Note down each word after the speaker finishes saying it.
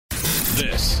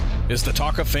This is the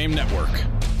Talk of Fame Network,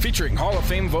 featuring Hall of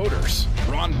Fame voters,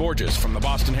 Ron Borges from the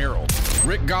Boston Herald,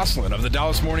 Rick Gosselin of the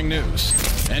Dallas Morning News,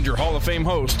 and your Hall of Fame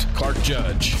host, Clark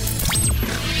Judge.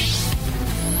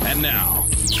 And now,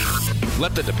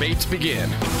 let the debates begin.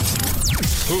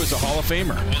 Who is a Hall of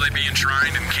Famer? Will they be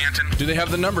enshrined in Canton? Do they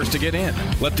have the numbers to get in?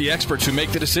 Let the experts who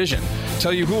make the decision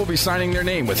tell you who will be signing their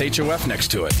name with HOF next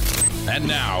to it. And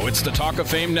now, it's the Talk of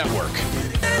Fame Network.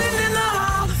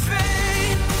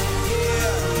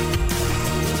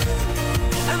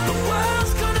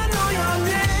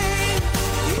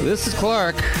 This is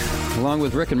Clark, along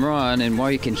with Rick and Ron, and while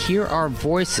you can hear our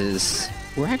voices,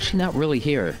 we're actually not really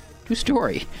here. True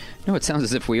story. No, it sounds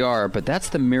as if we are, but that's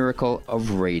the miracle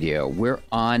of radio. We're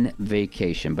on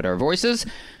vacation, but our voices,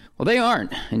 well, they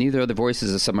aren't, and neither are the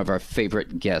voices of some of our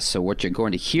favorite guests. So what you're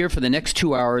going to hear for the next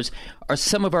 2 hours are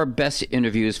some of our best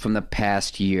interviews from the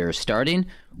past year, starting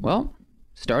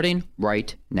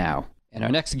right now. And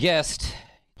our next guest,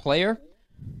 player,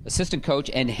 assistant coach,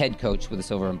 and head coach with the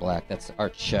Silver and Black. That's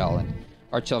Art Shell. And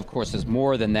Art Shell, of course, is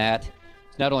more than that.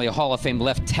 He's not only a Hall of Fame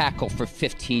left tackle for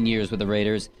 15 years with the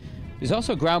Raiders, he's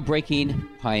also a groundbreaking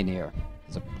pioneer.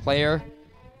 As a player,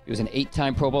 he was an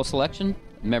 8-time Pro Bowl selection,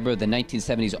 a member of the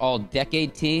 1970s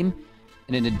All-Decade team,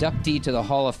 and an inductee to the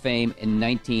Hall of Fame in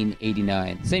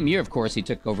 1989. Same year, of course, he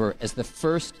took over as the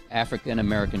first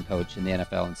African-American coach in the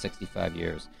NFL in 65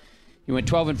 years. He went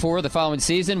 12-4 the following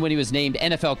season when he was named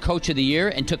NFL Coach of the Year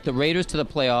and took the Raiders to the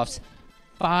playoffs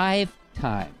 5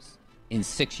 times in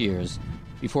 6 years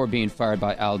before being fired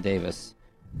by Al Davis,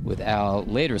 with Al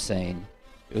later saying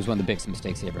it was one of the biggest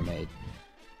mistakes he ever made.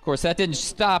 Of course, that didn't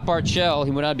stop Art Shell.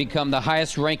 He went on to become the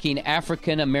highest-ranking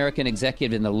African-American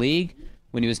executive in the league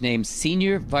when he was named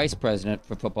Senior Vice President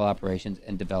for Football Operations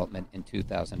and Development in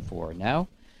 2004. Now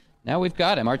we've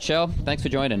got him. Art Shell, thanks for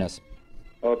joining us.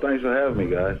 Oh, thanks for having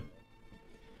me, guys.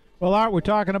 Well, Art, we're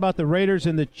talking about the Raiders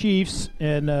and the Chiefs,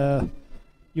 and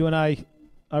you and I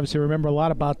obviously remember a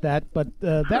lot about that. But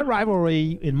that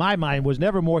rivalry, in my mind, was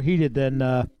never more heated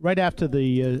than right after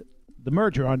the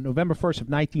merger on November 1st of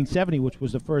 1970, which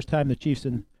was the first time the Chiefs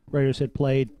and Raiders had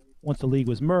played once the league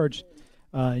was merged.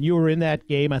 And you were in that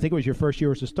game. I think it was your first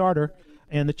year as a starter.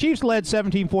 And the Chiefs led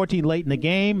 17-14 late in the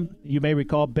game. You may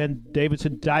recall Ben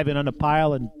Davidson diving on a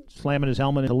pile and slamming his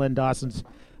helmet into Len Dawson's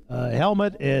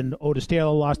helmet, and Otis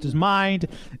Taylor lost his mind,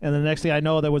 and the next thing I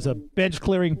know, there was a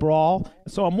bench-clearing brawl.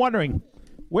 So I'm wondering,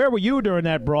 where were you during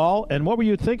that brawl, and what were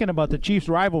you thinking about the Chiefs'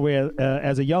 rivalry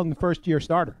as a young first-year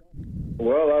starter?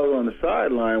 Well, I was on the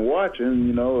sideline watching.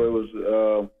 You know, it was,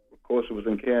 of course, it was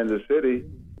in Kansas City,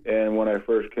 and when I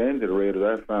first came to the Raiders,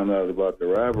 I found out about the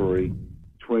rivalry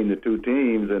between the two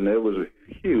teams, and it was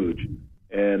huge.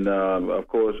 And, of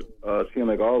course, it seemed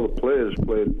like all the players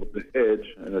played with the edge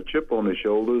and a chip on their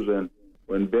shoulders. And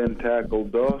when Ben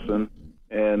tackled Dawson,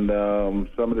 and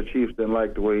some of the Chiefs didn't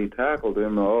like the way he tackled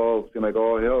him, it seemed like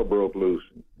all hell broke loose.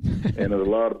 And there was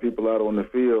a lot of people out on the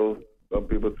field, some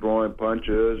people throwing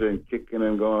punches and kicking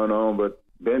and going on. But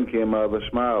Ben came out of it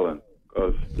smiling,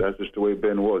 because that's just the way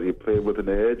Ben was. He played with an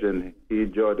edge, and he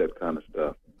enjoyed that kind of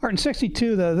stuff. Art, in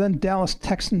 1962, the then Dallas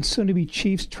Texans, soon-to-be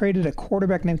Chiefs, traded a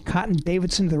quarterback named Cotton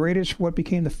Davidson to the Raiders for what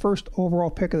became the first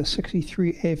overall pick of the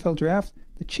 1963 AFL draft.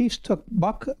 The Chiefs took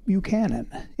Buck Buchanan.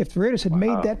 If the Raiders had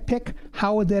made that pick,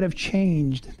 how would that have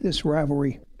changed this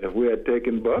rivalry? If we had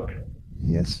taken Buck?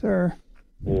 Yes, sir.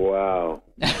 Wow.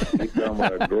 You're talking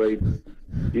about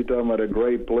a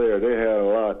great player. They had a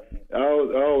lot. I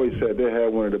always said they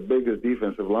had one of the biggest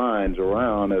defensive lines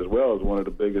around, as well as one of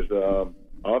the biggest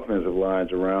offensive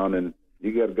lines around, and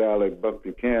you got a guy like Buck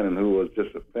Buchanan, who was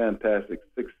just a fantastic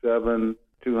 6'7",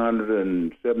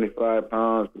 275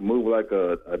 pounds, could move like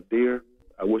a deer.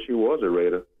 I wish he was a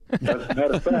Raider. As a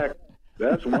matter of fact,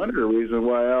 that's one of the reasons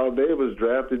why Al Davis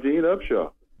drafted Gene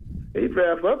Upshaw. He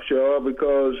drafted Upshaw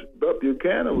because Buck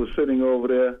Buchanan was sitting over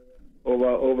there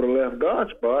over the left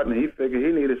guard spot, and he figured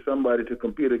he needed somebody to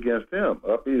compete against him.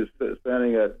 He was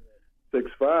standing at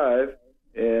 6'5",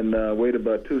 and weighed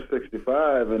about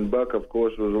 265, and Buck, of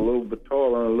course, was a little bit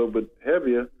taller and a little bit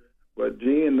heavier, but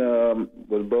Gene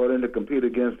was brought in to compete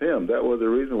against him. That was the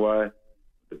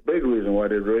big reason why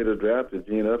the Raiders drafted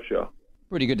Gene Upshaw.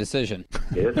 Pretty good decision.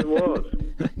 Yes, it was.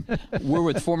 We're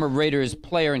with former Raiders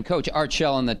player and coach Art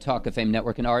Shell on the Talk of Fame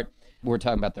Network. And Art, we're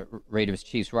talking about the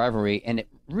Raiders-Chiefs rivalry, and it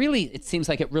seems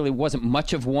like it really wasn't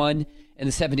much of one in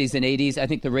the 70s and 80s. I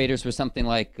think the Raiders were something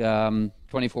like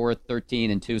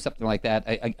 24-13-2, something like that,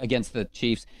 against the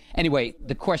Chiefs. Anyway,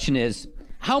 the question is,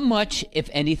 how much, if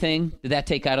anything, did that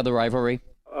take out of the rivalry?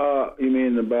 You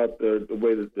mean about the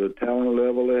way that the talent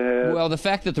level they had? Well, the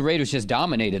fact that the Raiders just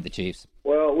dominated the Chiefs.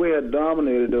 Well, we had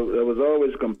dominated. There was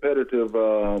always competitive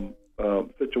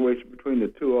situation between the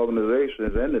two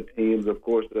organizations and the teams, of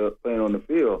course, playing on the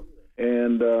field.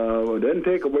 And it didn't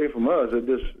take away from us.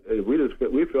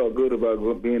 We felt good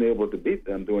about being able to beat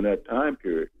them during that time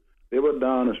period. They were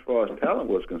down as far as talent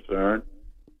was concerned,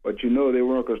 but they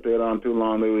weren't going to stay down too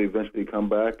long. They would eventually come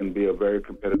back and be a very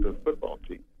competitive football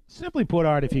team. Simply put,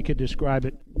 Art, if you could describe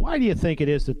it, why do you think it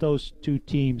is that those two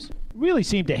teams really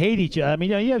seem to hate each other? I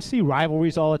mean, you see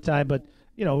rivalries all the time, but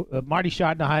Marty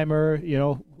Schottenheimer,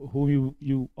 who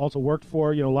you also worked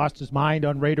for, lost his mind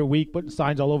on Raider Week, putting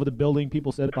signs all over the building.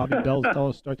 People said Bobby Bell's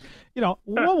telling stories.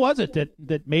 What was it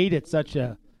that made it such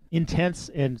a intense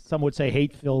and some would say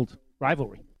hate-filled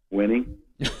rivalry? Winning.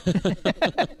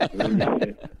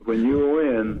 When you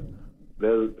win,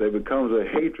 there becomes a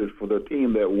hatred for the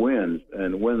team that wins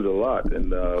and wins a lot.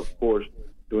 And, of course,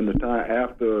 during the time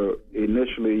after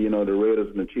initially, the Raiders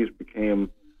and the Chiefs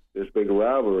became this big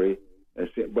rivalry,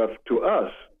 but to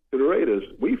us, to the Raiders,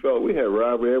 we felt we had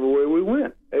rivalry everywhere we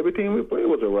went. Every team we played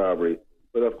was a rivalry.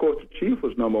 But, of course, the Chiefs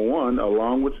was number one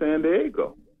along with San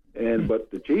Diego.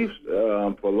 But the Chiefs,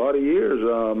 for a lot of years,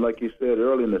 like you said,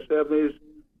 early in the 70s,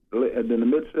 and in the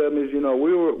mid-70s,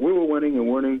 we were winning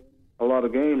a lot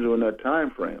of games during that time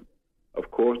frame.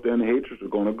 Of course, then the hatred was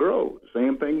going to grow.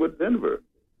 Same thing with Denver.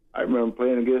 I remember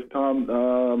playing against Tom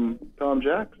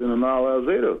Jackson and Al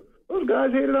Alzado. Those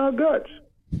guys hated our guts.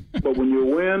 But when you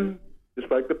win, just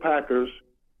like the Packers,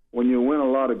 when you win a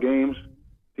lot of games,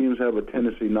 teams have a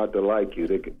tendency not to like you.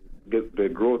 They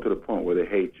grow to the point where they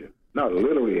hate you. Not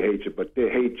literally hate you, but they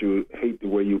hate the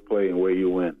way you play and where you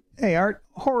win. Hey, Art,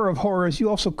 horror of horrors, you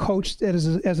also coached as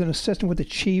an assistant with the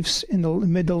Chiefs in the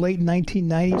mid to late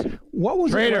 1990s. What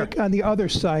was it like on the other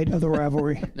side of the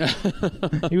rivalry?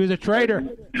 He was a traitor.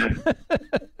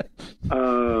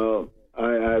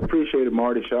 I appreciated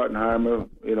Marty Schottenheimer,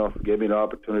 for giving me the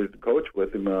opportunity to coach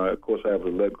with him. Of course, I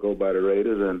was let go by the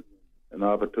Raiders, and an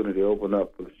opportunity opened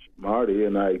up for Marty,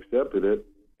 and I accepted it.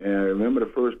 And I remember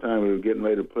the first time we were getting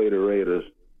ready to play the Raiders.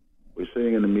 We're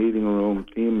sitting in the meeting room,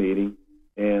 team meeting,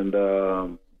 and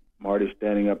Marty's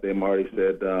standing up there. Marty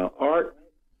said, Art,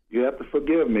 you have to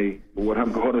forgive me for what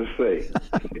I'm going to say.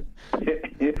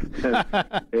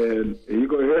 and you're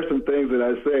going to hear some things that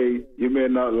I say you may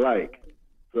not like.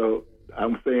 So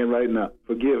I'm saying right now,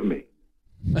 forgive me.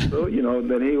 So,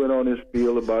 then he went on his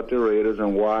spiel about the Raiders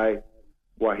and why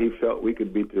he felt we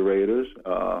could beat the Raiders,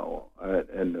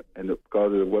 and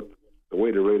because of the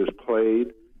way the Raiders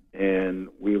played, and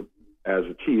we, as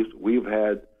the Chiefs, we've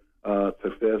had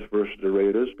success versus the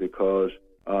Raiders because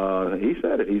he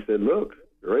said it. He said, "Look,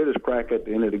 the Raiders crack at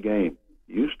the end of the game.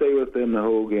 You stay with them the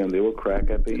whole game; they will crack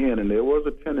at the end." And there was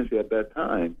a tendency at that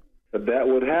time that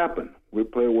would happen. We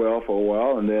played well for a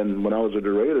while, and then when I was at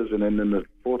the Raiders, and then in the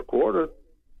fourth quarter,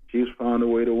 Chiefs found a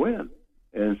way to win.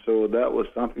 And so that was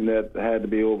something that had to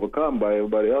be overcome by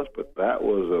everybody else. But that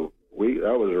was a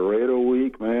Raider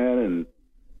week, man, and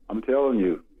I'm telling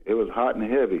you, it was hot and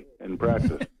heavy in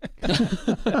practice.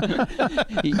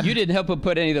 You didn't help him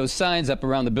put any of those signs up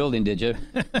around the building, did you?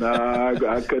 No,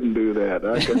 I couldn't do that.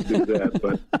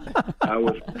 But I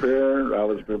was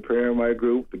preparing my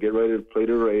group to get ready to play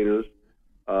the Raiders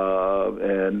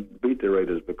and beat the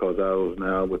Raiders because I was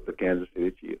now with the Kansas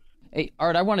City Chiefs. Hey,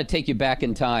 Art, I want to take you back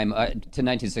in time to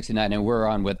 1969, and we're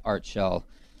on with Art Shell,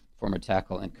 former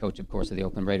tackle and coach, of course, of the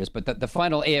Oakland Raiders. But the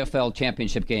final AFL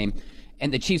championship game,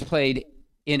 and the Chiefs played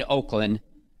in Oakland,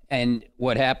 and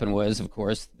what happened was, of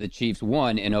course, the Chiefs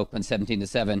won in Oakland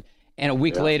 17-7, and a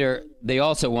week later, they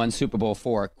also won Super Bowl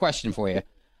IV. Question for you.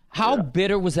 How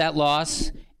bitter was that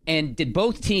loss, and did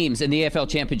both teams in the AFL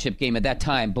championship game at that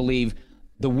time believe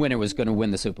the winner was going to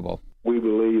win the Super Bowl? We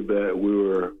believe that we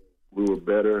were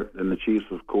better than the Chiefs,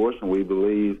 of course, and we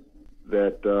believe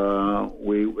that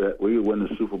we would win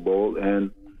the Super Bowl,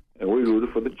 and we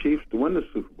rooted for the Chiefs to win the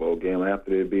Super Bowl game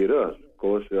after they beat us. Of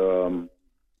course,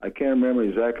 I can't remember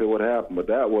exactly what happened, but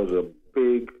that was a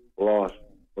big loss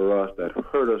for us that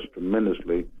hurt us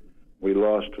tremendously. We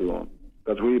lost to them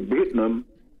because we had beaten them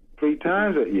 3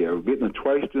 times that year. We beaten them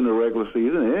twice during the regular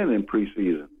season and in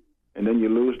preseason. And then you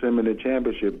lose them in the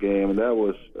championship game, and that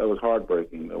was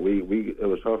heartbreaking. It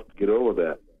was tough to get over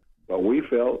that. But we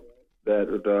felt that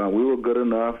we were good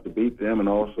enough to beat them and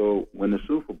also win the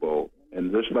Super Bowl.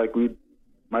 And just like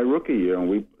my rookie year,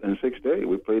 in 6-8,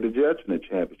 we played the Jets in the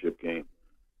championship game.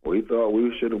 We thought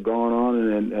we should have gone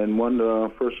on and won the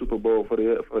first Super Bowl for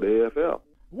the AFL.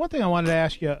 One thing I wanted to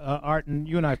ask you, Art, and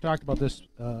you and I have talked about this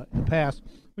in the past.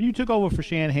 When you took over for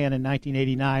Shanahan in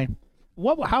 1989,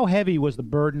 how heavy was the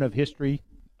burden of history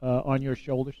on your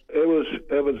shoulders? It was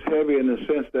heavy in the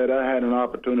sense that I had an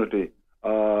opportunity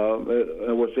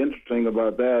And what's interesting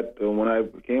about that, when I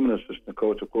became an assistant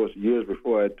coach, of course, years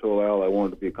before, I told Al I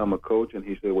wanted to become a coach, and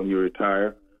he said, when you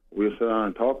retire, we'll sit down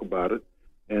and talk about it.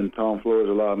 And Tom Flores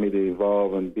allowed me to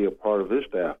evolve and be a part of his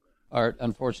staff. Art,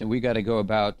 unfortunately, we got to go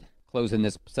about closing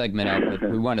this segment out,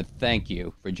 but we want to thank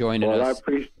you for joining us.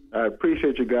 I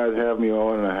appreciate you guys having me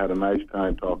on, and I had a nice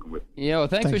time talking with you. You know,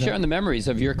 thanks for sharing the memories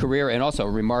of your career and also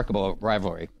a remarkable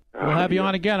rivalry. We'll have you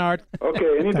on again, Art.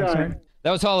 Okay, anytime.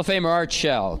 That was Hall of Famer Art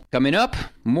Shell. Coming up,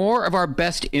 more of our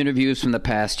best interviews from the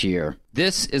past year.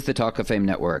 This is the Talk of Fame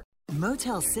Network.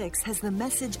 Motel 6 has the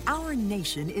message our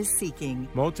nation is seeking.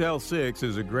 Motel 6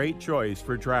 is a great choice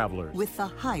for travelers. With the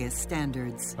highest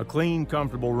standards. A clean,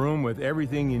 comfortable room with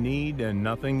everything you need and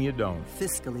nothing you don't.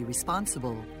 Fiscally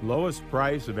responsible. Lowest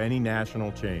price of any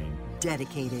national chain.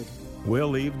 Dedicated. We'll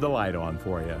leave the light on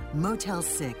for you. Motel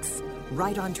 6.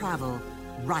 Right on travel.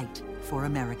 Right for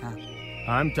America.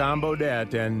 I'm Tom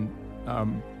Bodette, and,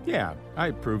 I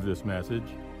approve this message.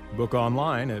 Book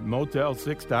online at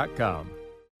motel6.com.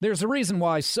 There's a reason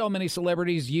why so many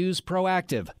celebrities use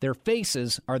Proactive. Their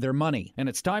faces are their money. And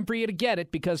it's time for you to get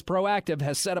it because Proactive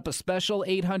has set up a special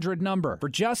 800 number. For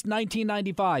just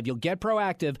 $19.95, you'll get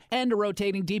Proactive and a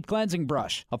rotating deep cleansing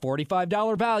brush. A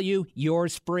 $45 value,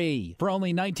 yours free. For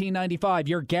only $19.95,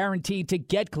 you're guaranteed to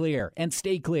get clear and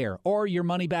stay clear or your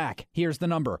money back. Here's the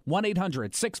number,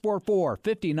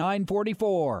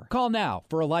 1-800-644-5944. Call now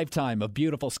for a lifetime of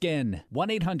beautiful skin.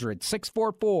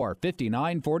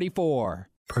 1-800-644-5944.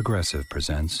 Progressive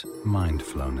presents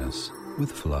Mindfulness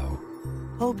with Flow.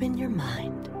 Open your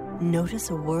mind. Notice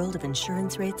a world of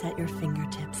insurance rates at your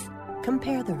fingertips.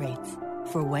 Compare the rates.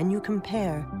 For when you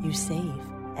compare, you save.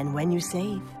 And when you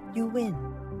save, you win.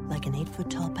 Like an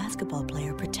 8-foot-tall basketball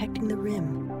player protecting the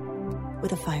rim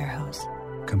with a fire hose.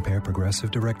 Compare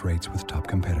Progressive direct rates with top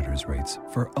competitors' rates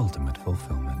for ultimate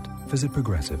fulfillment. Visit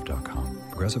Progressive.com.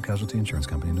 Progressive Casualty Insurance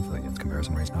Company and affiliates.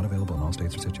 Comparison rates not available in all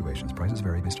states or situations. Prices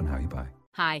vary based on how you buy.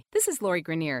 Hi, this is Lori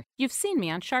Grenier. You've seen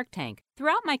me on Shark Tank.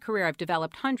 Throughout my career, I've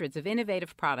developed hundreds of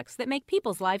innovative products that make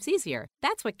people's lives easier.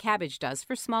 That's what Cabbage does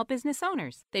for small business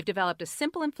owners. They've developed a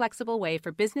simple and flexible way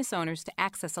for business owners to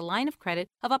access a line of credit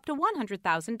of up to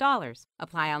 $100,000.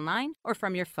 Apply online or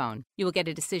from your phone. You will get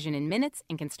a decision in minutes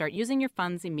and can start using your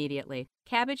funds immediately.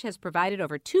 Cabbage has provided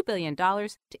over $2 billion to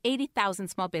 80,000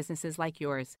 small businesses like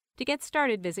yours. To get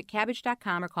started, visit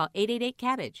Cabbage.com or call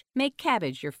 888-CABBAGE. Make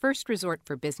Cabbage your first resort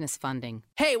for business funding.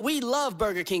 Hey, we love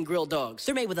Burger King grilled dogs.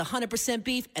 They're made with 100%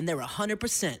 beef, and they're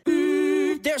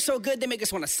 100%. They're so good, they make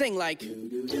us want to sing like...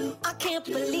 I can't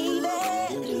believe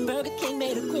it. Burger King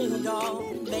made a grilled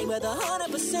dog. Made with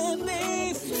 100%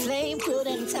 beef. Flame grilled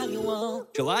anytime you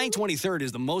want. July 23rd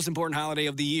is the most important holiday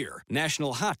of the year,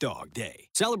 National Hot Dog Day.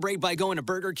 Celebrate by going to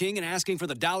Burger King and asking for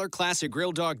the $1 Classic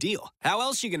Grilled Dog deal. How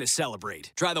else are you going to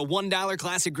celebrate? Try the $1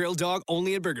 Classic Grilled Dog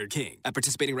only at Burger King. At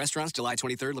participating restaurants, July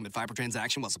 23rd, limit 5 per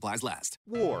transaction while supplies last.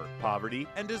 War, poverty,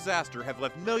 and disaster have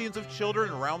left millions of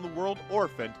children around the world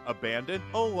orphaned, abandoned,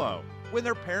 alone. When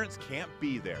their parents can't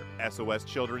be there, SOS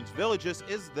Children's Villages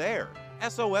is there.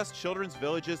 SOS Children's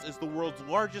Villages is the world's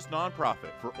largest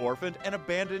nonprofit for orphaned and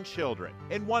abandoned children.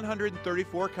 In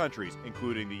 134 countries,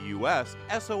 including the U.S.,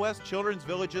 SOS Children's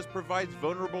Villages provides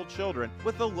vulnerable children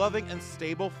with a loving and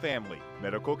stable family,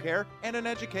 medical care, and an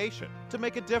education. To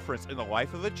make a difference in the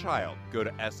life of a child, go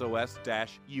to sos-usa.org.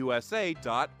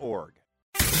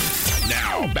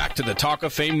 Now, back to the Talk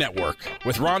of Fame Network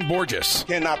with Ron Borges.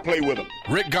 Cannot play with him.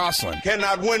 Rick Gosselin.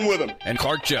 Cannot win with him. And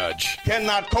Clark Judge.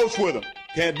 Cannot coach with him.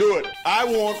 Can't do it. I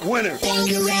want winners.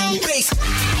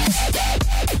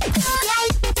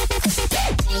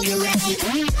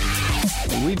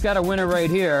 We've got a winner right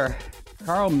here.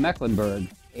 Karl Mecklenburg,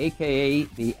 a.k.a.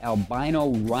 the albino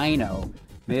rhino,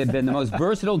 may have been the most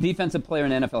versatile defensive player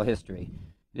in NFL history.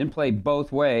 He didn't play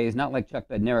both ways, not like Chuck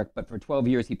Bednarik, but for 12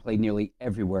 years he played nearly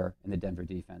everywhere in the Denver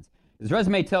defense. His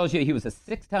resume tells you he was a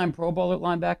 6-time Pro Bowler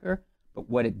linebacker, but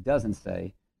what it doesn't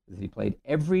say is he played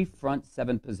every front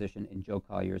seven position in Joe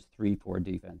Collier's 3-4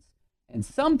 defense. And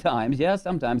sometimes,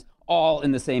 all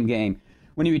in the same game.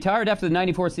 When he retired after the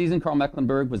 94 season, Karl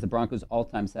Mecklenburg was the Broncos'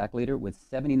 all-time sack leader with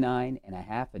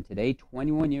 79.5, and today,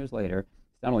 21 years later,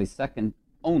 he's not only second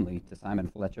only to Simon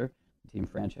Fletcher, team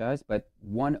franchise, but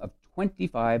one of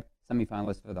 25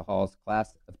 semifinalists for the Hall's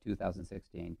class of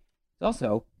 2016. He's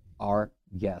also our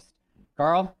guest.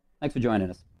 Karl, thanks for joining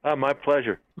us. My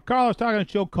pleasure. Karl, I was talking to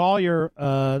Joe Collier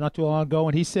not too long ago,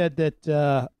 and he said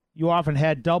that you often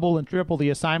had double and triple the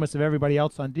assignments of everybody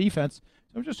else on defense.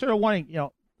 So I'm just sort of wondering,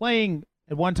 playing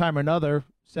at one time or another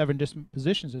 7 different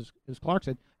positions, as Clark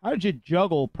said, how did you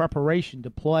juggle preparation to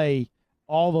play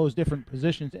all those different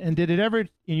positions? And did it ever,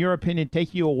 in your opinion,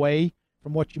 take you away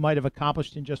from what you might have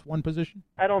accomplished in just one position?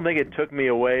 I don't think it took me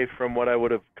away from what I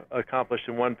would have accomplished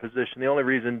in one position. The only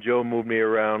reason Joe moved me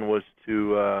around was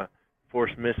to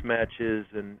force mismatches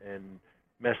and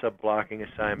mess up blocking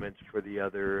assignments for the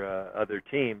other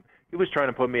team. He was trying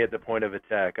to put me at the point of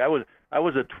attack. I was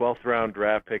a 12th round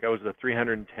draft pick. I was the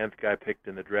 310th guy picked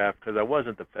in the draft because I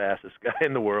wasn't the fastest guy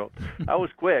in the world. I was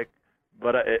quick,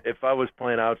 but if I was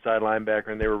playing outside linebacker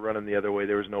and they were running the other way,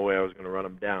 there was no way I was going to run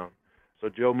them down. So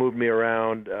Joe moved me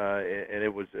around, and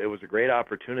it was a great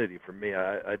opportunity for me.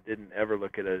 I didn't ever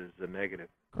look at it as a negative.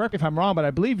 Correct me if I'm wrong, but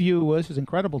I believe this is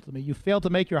incredible to me. You failed to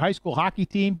make your high school hockey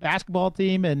team, basketball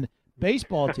team, and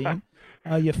baseball team.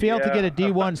 You failed to get a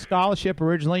D1 scholarship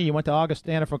originally. You went to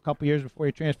Augustana for a couple years before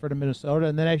you transferred to Minnesota.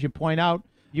 And then, as you point out,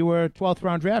 you were a 12th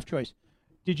round draft choice.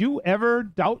 Did you ever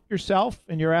doubt yourself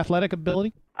and your athletic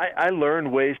ability? I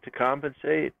learned ways to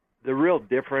compensate. The real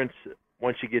difference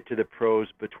once you get to the pros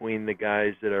between the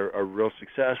guys that are real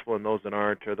successful and those that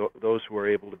aren't are those who are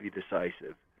able to be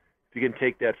decisive. If you can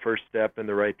take that first step in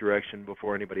the right direction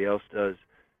before anybody else does,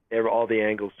 all the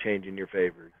angles change in your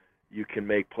favor. You can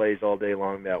make plays all day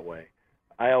long that way.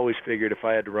 I always figured if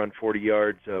I had to run 40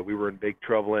 yards, we were in big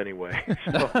trouble anyway.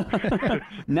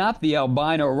 Not the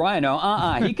albino rhino.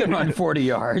 He can run 40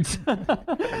 yards. I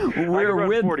can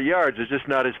run 40 yards. It's just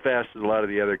not as fast as a lot of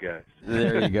the other guys.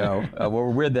 There you go.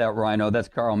 We're with that rhino. That's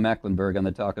Carl Mecklenburg on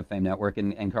the Talk of Fame Network.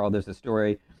 And Carl, there's a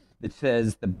story that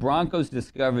says the Broncos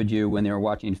discovered you when they were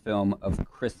watching film of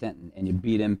Chris Hinton, and you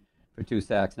beat him for 2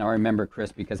 sacks. Now, I remember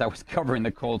Chris because I was covering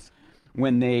the Colts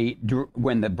when the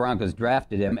Broncos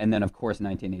drafted him, and then, of course,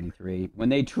 1983, when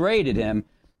they traded him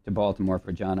to Baltimore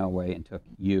for John Elway and took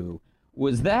you.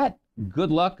 Was that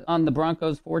good luck on the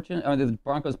Broncos'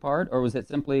 part, or was it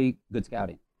simply good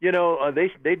scouting? You know,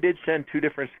 they did send 2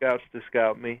 different scouts to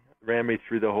scout me, ran me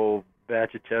through the whole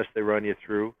batch of tests they run you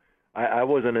through. I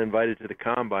wasn't invited to the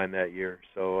Combine that year,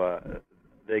 so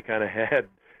they kind of had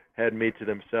me to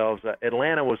themselves.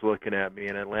 Atlanta was looking at me,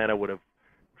 and Atlanta would have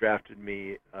drafted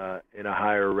me in a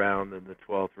higher round than the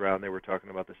 12th round. They were talking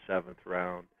about the 7th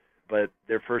round. But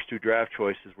their first 2 draft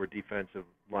choices were defensive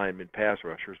linemen, pass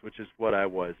rushers, which is what I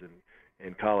was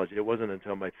in college. It wasn't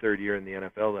until my 3rd year in the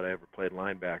NFL that I ever played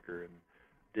linebacker, and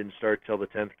didn't start till the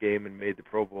 10th game and made the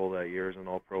Pro Bowl that year as an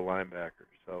all-pro linebacker.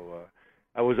 So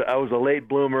I was a late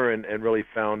bloomer and really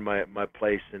found my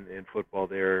place in football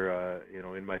there,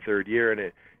 in my 3rd year.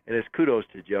 And it's kudos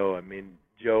to Joe. I mean,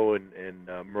 Joe and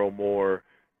Merle Moore,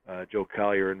 Joe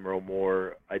Collier and Merle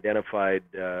Moore identified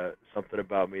something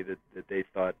about me that they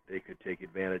thought they could take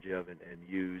advantage of and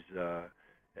use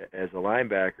as a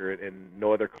linebacker, and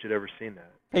no other coach had ever seen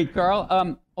that. Hey,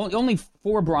 Carl, only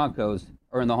 4 Broncos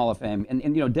are in the Hall of Fame,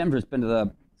 and Denver's been to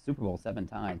the Super Bowl 7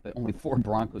 times, but only 4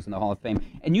 Broncos in the Hall of Fame.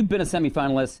 And you've been a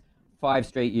semifinalist 5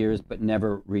 straight years, but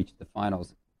never reached the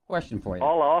finals. Question for you.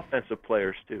 All offensive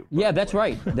players, too. Yeah, that's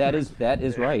right. That is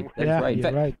right. That's right.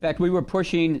 In fact, we were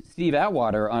pushing Steve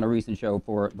Atwater on a recent show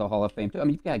for the Hall of Fame, too. I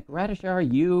mean, you've got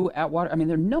Gradishar, you, Atwater. I mean,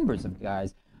 there are numbers of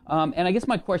guys. And I guess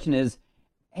my question is,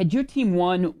 had your team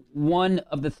won one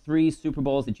of the 3 Super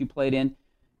Bowls that you played in,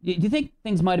 do you think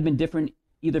things might have been different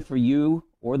either for you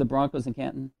or the Broncos in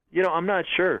Canton? I'm not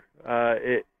sure.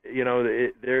 There's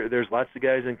lots of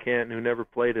guys in Canton who never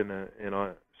played in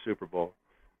a Super Bowl.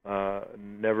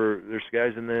 There's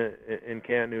guys in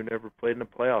Canton who never played in a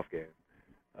playoff game.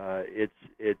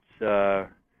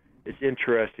 It's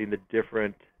interesting the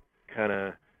different kind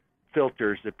of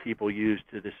filters that people use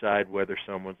to decide whether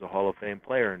someone's a Hall of Fame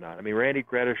player or not. I mean, Randy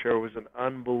Gradishar was an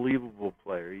unbelievable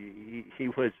player. He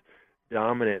was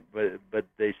dominant, but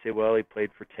they say, well, he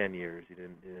played for 10 years. He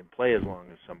didn't play as long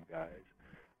as some guys.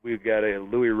 We've got a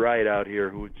Louis Wright out here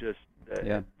who was just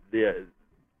the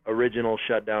original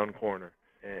shutdown corner,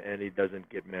 and he doesn't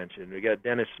get mentioned. We got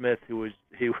Dennis Smith, he was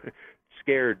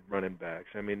scared running backs.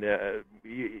 I mean, I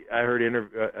heard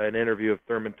an interview of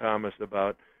Thurman Thomas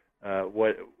about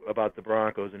the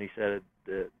Broncos, and he said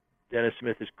Dennis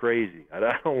Smith is crazy.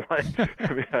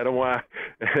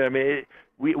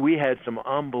 We had some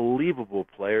unbelievable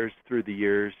players through the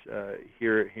years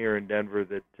here in Denver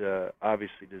that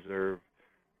obviously deserve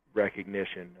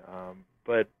recognition.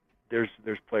 But there's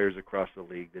players across the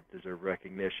league that deserve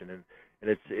recognition,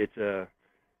 and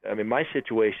my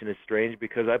situation is strange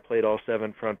because I played all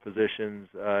 7 front positions,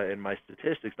 and my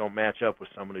statistics don't match up with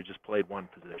someone who just played one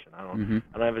position. I don't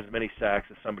have as many sacks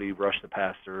as somebody who rushed the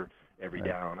passer every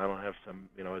down. I don't have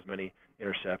as many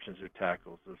interceptions or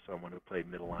tackles as someone who played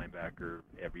middle linebacker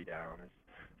every down.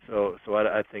 So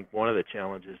I think one of the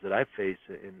challenges that I face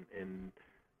in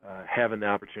having the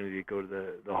opportunity to go to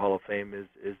the Hall of Fame is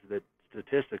that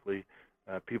statistically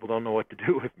people don't know what to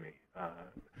do with me.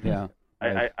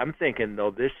 I'm thinking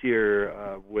though this year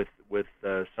with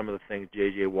some of the things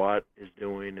J.J. Watt is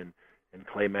doing and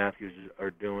Clay Matthews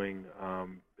are doing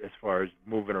as far as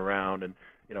moving around, and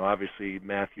obviously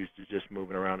Matthews is just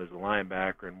moving around as a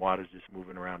linebacker and Watt is just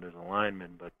moving around as a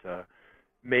lineman, but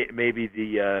maybe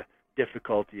the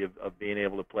difficulty of being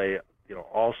able to play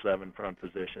all 7 front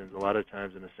positions a lot of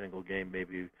times in a single game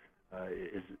maybe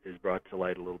is brought to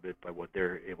light a little bit by what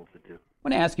they're able to do. I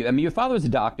want to ask you, I mean, your father was a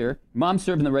doctor, mom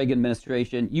served in the Reagan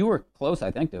administration, you were close,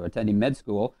 I think, to attending med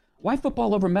school. Why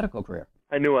football over medical career?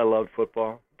 I knew I loved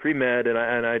football. Pre-med, and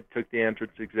I took the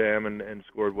entrance exam and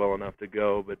scored well enough to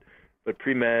go, but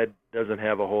pre-med doesn't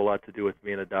have a whole lot to do with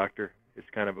being a doctor. It's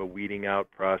kind of a weeding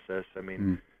out process. I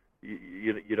mean,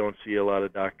 you don't see a lot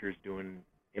of doctors doing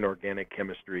inorganic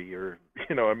chemistry or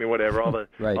whatever, all the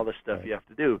all the stuff you have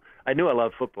to do. I knew I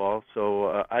loved football,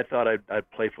 so I thought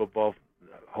I'd play football,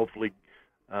 hopefully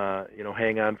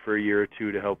hang on for a year or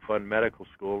two to help fund medical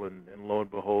school, and lo and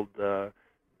behold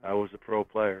I was a pro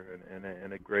player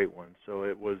and a great one. So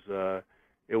it was a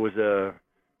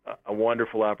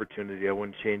wonderful opportunity. I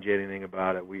wouldn't change anything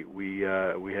about it. We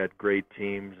had great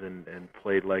teams and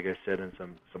played, like I said, in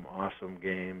some awesome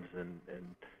games, and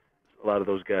a lot of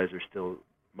those guys are still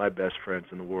my best friends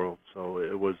in the world. So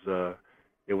it was a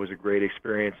great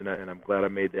experience, and I'm glad I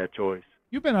made that choice.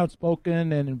 You've been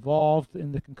outspoken and involved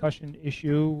in the concussion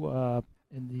issue,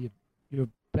 you're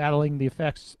battling the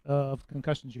effects of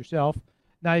concussions yourself.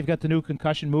 Now you've got the new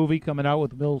concussion movie coming out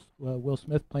with Will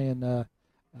Smith playing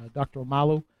Dr.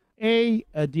 Omalu. Do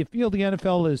you feel the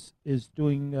NFL is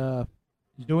doing the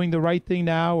right thing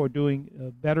now, or doing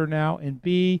better now? And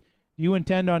B, do you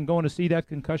intend on going to see that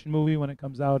concussion movie when it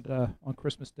comes out on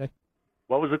Christmas Day?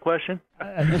 What was the question?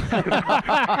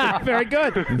 Very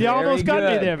good. You almost got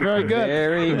me there. Very good.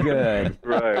 Very good.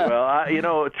 Right.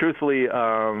 Well, truthfully,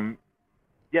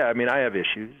 yeah, I mean, I have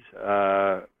issues.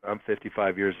 I'm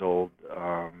 55 years old,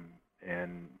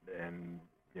 and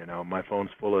my phone's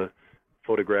full of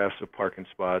photographs of parking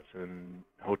spots and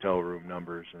hotel room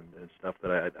numbers and stuff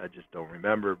that I just don't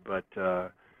remember. But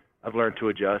I've learned to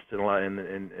adjust in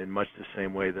much the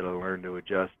same way that I learned to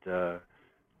adjust to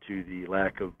the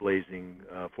lack of blazing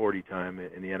 40 time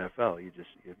in the NFL. You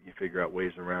figure out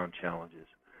ways around challenges.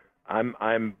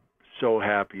 I'm so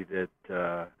happy that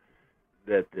the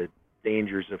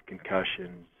dangers of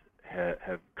concussions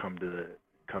have come to the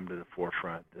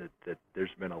forefront. That there's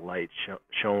been a light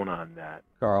shown on that.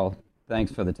 Carl,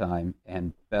 thanks for the time,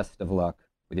 and best of luck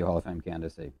with your Hall of Fame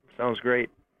candidacy. Sounds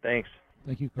great. Thanks.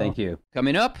 Thank you, Carl. Thank you.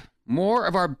 Coming up, more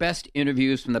of our best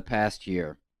interviews from the past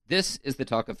year. This is the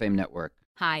Talk of Fame Network.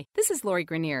 Hi, this is Lori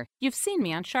Grenier. You've seen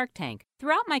me on Shark Tank.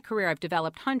 Throughout my career, I've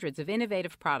developed hundreds of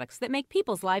innovative products that make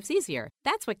people's lives easier.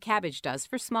 That's what Cabbage does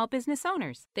for small business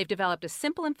owners. They've developed a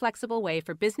simple and flexible way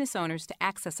for business owners to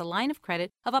access a line of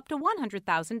credit of up to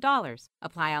 $100,000.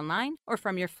 Apply online or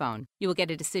from your phone. You will get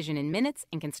a decision in minutes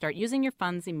and can start using your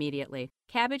funds immediately.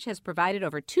 Cabbage has provided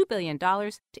over $2 billion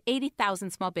to 80,000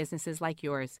 small businesses like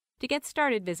yours. To get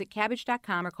started, visit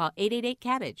Cabbage.com or call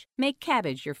 888-CABBAGE. Make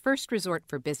Cabbage your first resort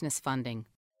for business funding.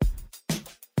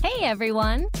 Hey,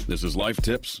 everyone. This is Life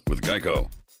Tips with Geico.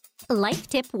 Life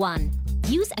Tip 1.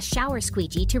 Use a shower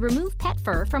squeegee to remove pet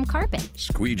fur from carpet.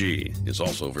 Squeegee is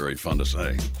also very fun to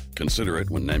say. Consider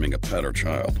it when naming a pet or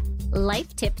child.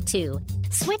 Life Tip 2.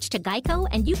 Switch to Geico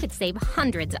and you could save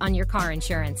hundreds on your car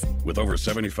insurance. With over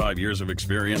 75 years of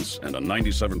experience and a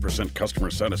 97%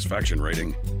 customer satisfaction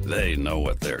rating, they know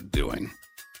what they're doing.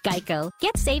 Geico.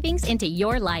 Get savings into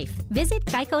your life. Visit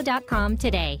geico.com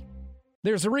today.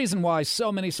 There's a reason why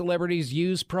so many celebrities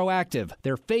use Proactive.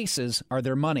 Their faces are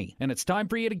their money. And it's time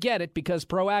for you to get it because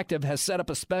Proactive has set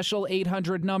up a special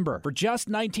 800 number. For just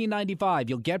 $19.95,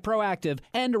 you'll get Proactive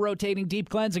and a rotating deep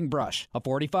cleansing brush. A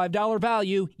 $45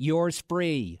 value, yours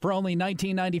free. For only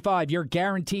 $19.95, you're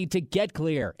guaranteed to get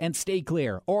clear and stay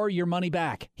clear or your money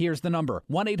back. Here's the number,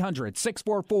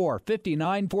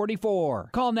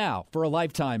 1-800-644-5944. Call now for a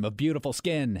lifetime of beautiful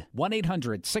skin.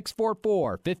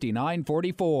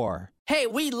 1-800-644-5944. Hey,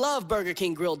 we love Burger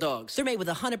King grilled dogs. They're made with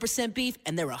 100% beef,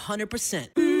 and they're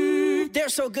 100%. They're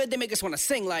so good, they make us want to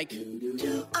sing like,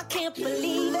 I can't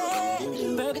believe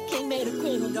it. Burger King made a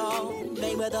grilled dog,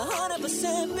 made with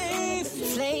 100% beef.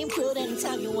 Flame grilled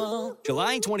anytime you want.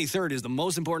 July 23rd is the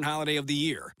most important holiday of the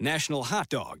year, National Hot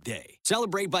Dog Day.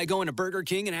 Celebrate by going to Burger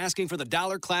King and asking for the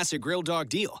 $1 Classic Grilled Dog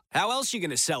deal. How else you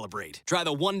going to celebrate? Try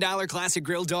the $1 Classic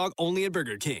Grilled Dog only at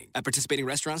Burger King. At participating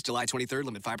restaurants, July 23rd,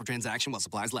 limit 5 per transaction while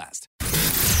supplies last.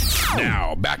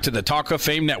 Now, back to the Talk of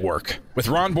Fame Network with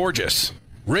Ron Borges,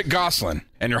 Rick Gosselin,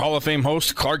 and your Hall of Fame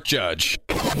host, Clark Judge.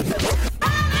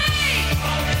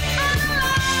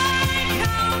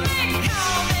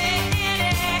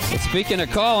 Speaking of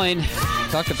calling,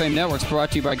 Talk of Fame Network's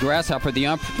brought to you by Grasshopper, the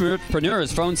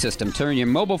entrepreneur's phone system. Turn your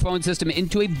mobile phone system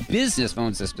into a business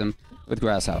phone system with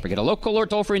Grasshopper. Get a local or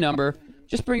toll-free number.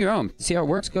 Just bring your own. To see how it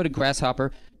works, go to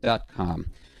grasshopper.com.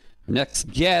 Our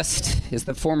next guest is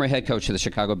the former head coach of the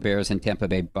Chicago Bears and Tampa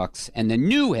Bay Bucks and the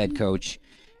new head coach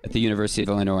at the University of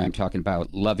Illinois. I'm talking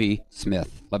about Lovie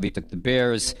Smith. Lovie took the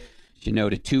Bears, to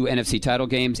 2 NFC title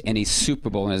games and a Super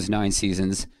Bowl in his 9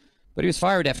 seasons. But he was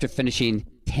fired after finishing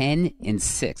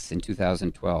 10-6 in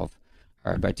 2012.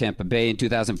 Hired by Tampa Bay in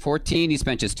 2014, he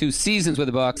spent just 2 seasons with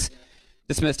the Bucks.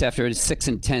 Dismissed after a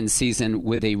 6-10 season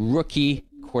with a rookie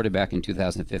quarterback in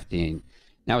 2015.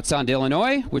 Now it's on to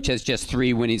Illinois, which has just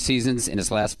 3 winning seasons in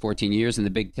its last 14 years in the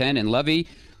Big Ten. And Lovie,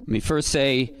 let me first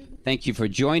say thank you for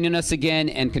joining us again,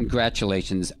 and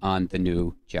congratulations on the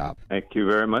new job. Thank you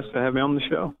very much for having me on the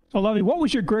show. So, Lovie, what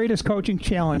was your greatest coaching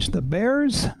challenge? The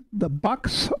Bears, the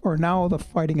Bucks, or now the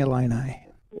Fighting Illini?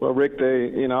 Well, Rick,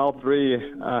 all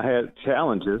 3 had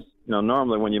challenges.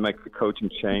 Normally when you make the coaching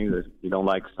change, you don't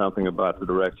like something about the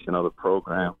direction of the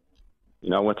program.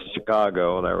 I went to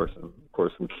Chicago. There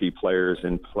were some key players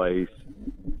in place.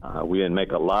 We didn't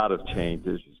make a lot of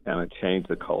changes, just kind of changed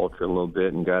the culture a little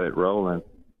bit and got it rolling.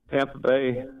 Tampa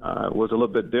Bay was a little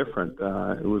bit different.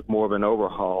 It was more of an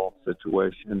overhaul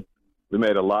situation. We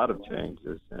made a lot of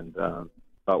changes and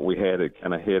thought we had it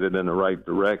kind of headed in the right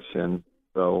direction.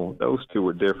 So those 2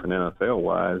 were different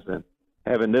NFL-wise. And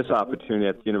having this opportunity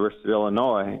at the University of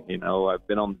Illinois, I've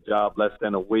been on the job less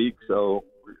than a week, so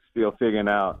we're still figuring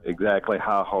out exactly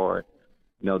how hard,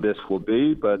 this will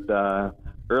be. But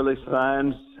early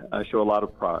signs show a lot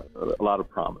of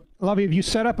promise. Lovie, have you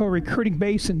set up a recruiting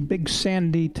base in Big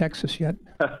Sandy, Texas yet?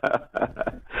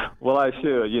 Well, I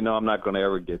should. I'm not going to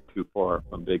ever get too far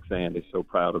from Big Sandy. So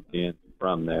proud of being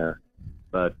from there.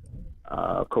 But,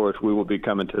 of course, we will be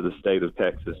coming to the state of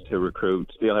Texas to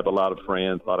recruit. Still have a lot of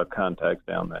friends, a lot of contacts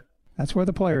down there. That's where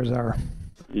the players are.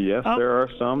 Yes, there are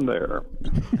some there.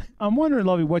 I'm wondering,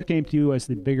 Lovie, what came to you as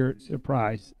the bigger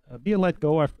surprise? Being let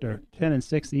go after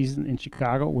 10-6 season in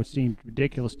Chicago, which seemed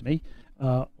ridiculous to me,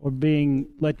 or being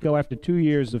let go after 2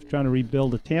 years of trying to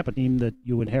rebuild a Tampa team that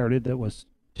you inherited that was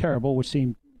terrible, which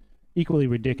seemed equally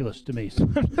ridiculous to me. So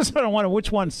I wonder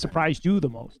which one surprised you the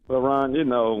most. Well, Ron,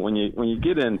 when you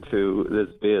get into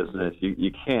this business,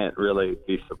 you can't really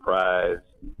be surprised.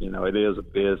 It is a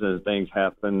business. Things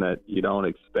happen that you don't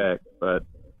expect. But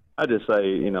I just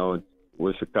say,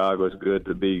 with Chicago, it's good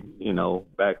to be,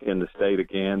 back in the state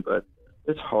again. But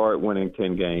it's hard winning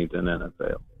 10 games in the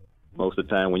NFL. Most of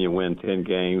the time when you win 10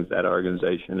 games, that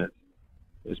organization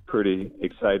is pretty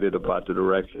excited about the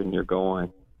direction you're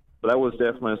going. But that was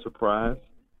definitely a surprise.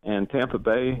 And Tampa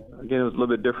Bay, again, it was a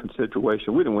little bit different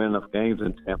situation. We didn't win enough games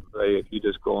in Tampa Bay. If you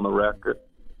just go on the record,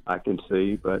 I can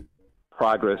see. But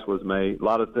progress was made. A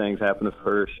lot of things happened the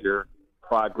first year.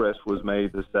 Progress was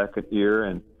made the second year.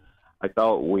 And I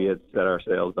thought we had set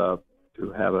ourselves up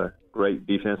to have a great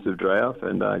defensive draft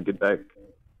and get back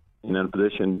in a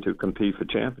position to compete for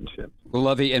championships. Well,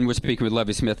 Lovie, and we're speaking with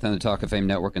Lovie Smith on the Talk of Fame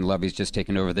Network, and Lovie's just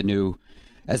taken over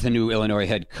as the new Illinois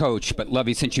head coach. But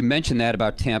Lovie, since you mentioned that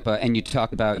about Tampa, and you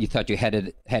talked about you thought you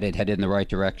headed in the right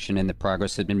direction and the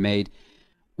progress had been made,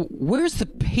 where's the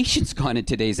patience gone in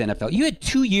today's NFL? You had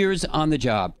 2 years on the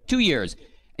job, 2 years,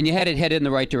 and you had it headed in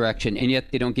the right direction, and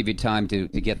yet they don't give you time to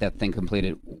get that thing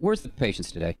completed. Where's the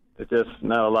patience today? It's just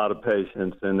not a lot of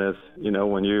patience in this.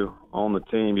 When you own the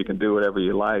team, you can do whatever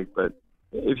you like, but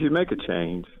if you make a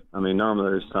change,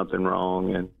 normally there's something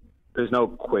wrong, and there's no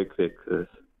quick fixes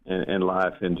in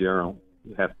life in general.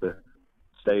 You have to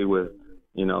stay with,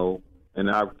 in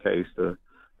our case, the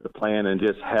plan and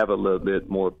just have a little bit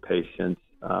more patience.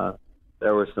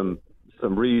 There were some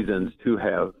reasons to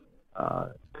have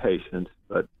patience,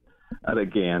 but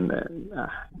again,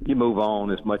 you move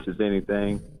on as much as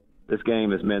anything. This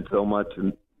game has meant so much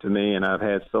to me, and I've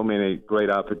had so many great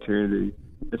opportunities.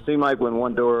 It seemed like when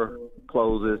one door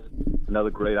closes, another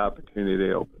great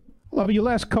opportunity opens. Lovie, you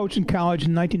last coached in college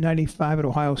in 1995 at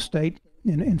Ohio State.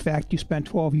 In fact, you spent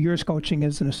 12 years coaching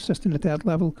as an assistant at that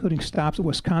level, including stops at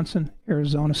Wisconsin,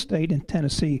 Arizona State, and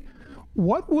Tennessee.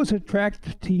 What was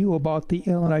attractive to you about the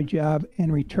Illinois job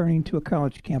and returning to a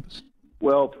college campus?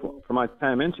 Well, for my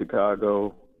time in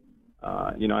Chicago,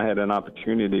 I had an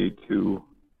opportunity to,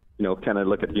 kind of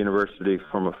look at the university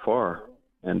from afar.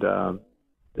 And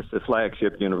it's a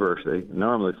flagship university.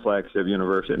 Normally, flagship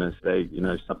university in a state,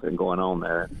 there's something going on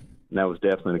there. And that was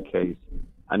definitely the case.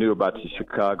 I knew about the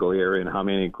Chicago area and how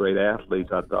many great athletes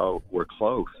I thought were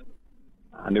close.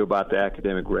 I knew about the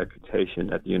academic reputation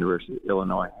that the University of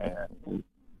Illinois had. And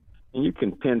you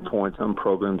can pinpoint some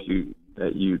programs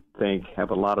that you think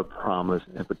have a lot of promise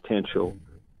and potential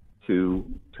to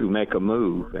make a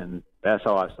move, and that's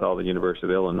how I saw the University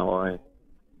of Illinois.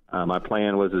 My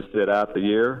plan was to sit out the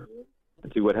year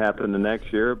and see what happened the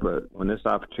next year, but when this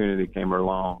opportunity came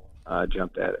along, I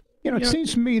jumped at it. It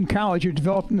seems to me in college you're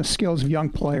developing the skills of young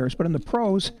players, but in the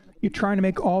pros, you're trying to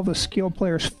make all the skilled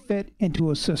players fit into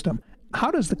a system.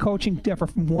 How does the coaching differ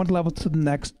from one level to the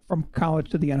next, from college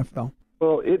to the NFL?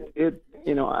 Well,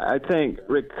 I think,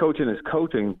 Rick, coaching is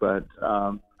coaching, but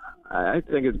I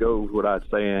think it goes without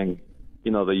saying,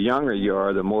 the younger you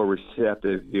are, the more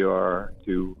receptive you are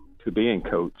to being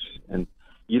coached. And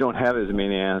you don't have as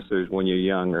many answers when you're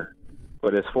younger.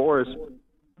 But as far as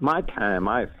my time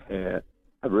I've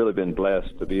really been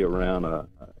blessed to be around,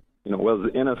 whether the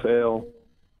NFL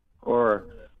or,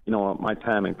 my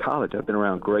time in college. I've been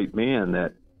around great men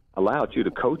that allowed you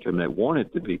to coach them, that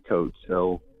wanted to be coached.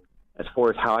 So as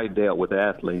far as how I dealt with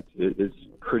athletes, it's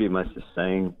pretty much the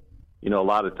same. A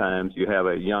lot of times you have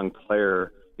a young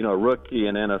player, a rookie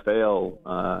in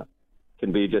NFL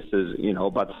can be just as,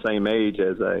 about the same age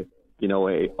as a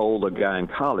older guy in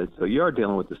college. So you are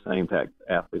dealing with the same type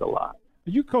of athlete a lot.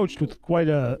 You coached with quite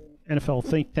a NFL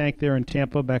think tank there in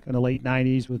Tampa back in the late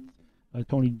 90s with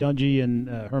Tony Dungy and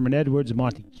Herman Edwards and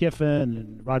Monty Kiffin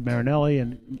and Rod Marinelli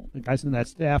and the guys in that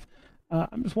staff.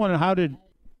 I'm just wondering,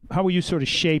 how were you sort of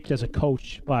shaped as a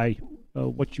coach by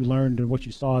what you learned and what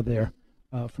you saw there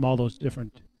from all those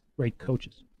different great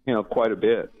coaches? Quite a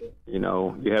bit. You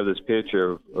have this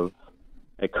picture of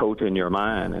a coach in your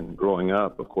mind, and growing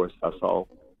up, of course, I saw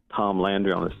Tom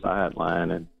Landry on the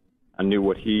sideline, and I knew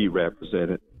what he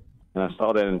represented. And I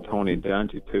saw that in Tony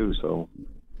Dungy, too, so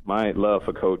my love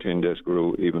for coaching just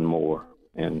grew even more.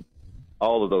 And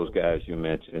all of those guys you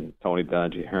mentioned, Tony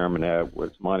Dungy, Herman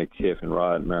Edwards, Monty Kiffin,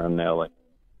 Rod Marinelli,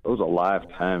 those are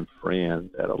lifetime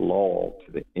friends that are loyal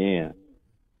to the end.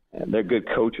 And they're good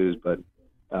coaches, but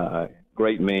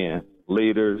great men,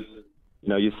 leaders.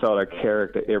 You saw their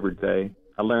character every day.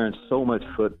 I learned so much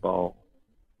football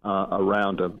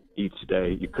around them each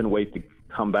day. You couldn't wait to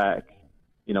come back,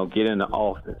 get in the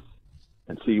office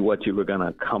and see what you were going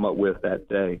to come up with that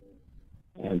day.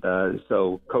 And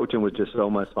so coaching was just so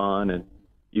much fun, and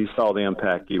you saw the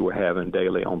impact you were having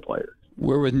daily on players.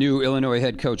 We're with new Illinois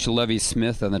head coach Lovie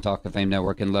Smith on the Talk of Fame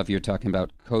Network. And, Lovie, you're talking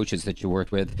about coaches that you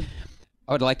worked with.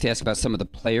 I would like to ask about some of the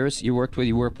players you worked with.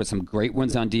 You worked with some great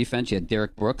ones on defense. You had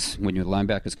Derek Brooks when you were the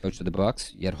linebackers coach of the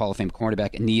Bucs. You had Hall of Fame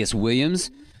cornerback Aeneas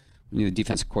Williams, when you were the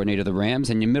defensive coordinator of the Rams.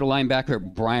 And your middle linebacker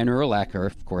Brian Urlacher,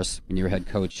 of course, when you were head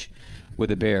coach with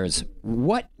the Bears.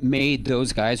 What made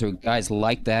those guys, or guys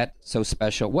like that, so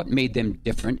special? What made them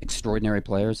different, extraordinary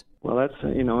players? Well, that's,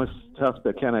 it's tough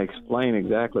to kind of explain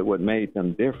exactly what made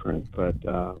them different, but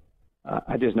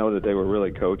I just know that they were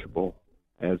really coachable.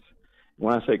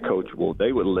 When I say coachable,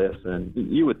 they would listen.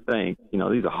 You would think, these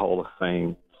are Hall of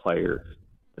Fame players.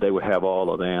 They would have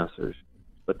all of the answers.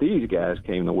 But these guys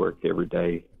came to work every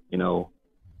day.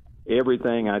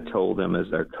 Everything I told them as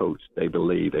their coach, they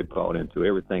believed, they bought into.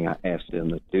 Everything I asked them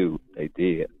to do, they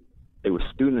did. They were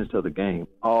students of the game,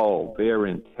 all very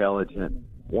intelligent,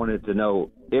 wanted to know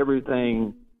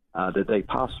everything that they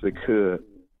possibly could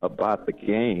about the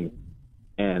game.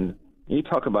 And you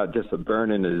talk about just a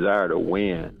burning desire to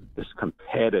win, this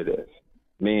competitive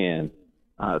men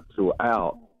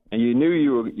throughout. And you knew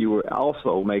you were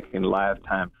also making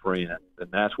lifetime friends, and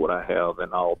that's what I have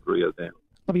in all three of them.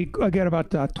 I got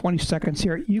about 20 seconds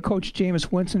here. You coached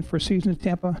Jameis Winston for a season in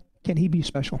Tampa. Can he be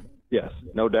special? Yes,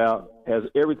 no doubt. Has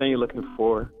everything you're looking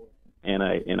for in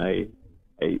a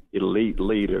elite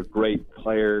leader, great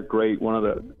player, one of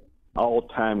the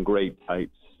all-time great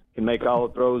types. Can make all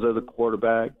the throws as a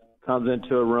quarterback, comes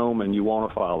into a room, and you want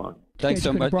to follow him. Thanks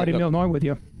so much. Brought him Illinois with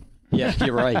you. Yeah,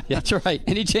 you're right. That's right.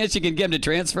 Any chance you can get him to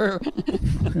transfer?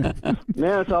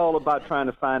 Now it's all about trying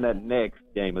to find that next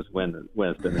Jameis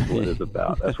Winston is what it's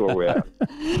about. That's where we're at.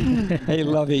 Hey,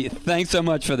 Lovie, thanks so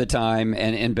much for the time,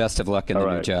 and best of luck in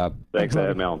the new job. Thanks,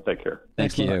 Adam. Take care.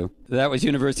 Thank you. That was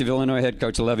University of Illinois head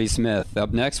coach Lovie Smith.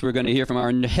 Up next, we're going to hear from our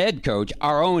own head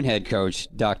coach,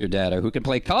 Dr. Data, who can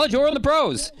play college or in the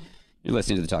pros. You're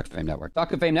listening to the Talk of Fame Network.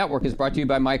 Talk of Fame Network is brought to you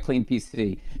by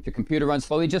MyCleanPC. If your computer runs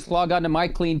slowly, just log on to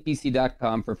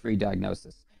mycleanpc.com for free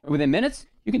diagnosis. Within minutes,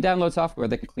 you can download software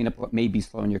that can clean up what may be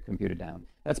slowing your computer down.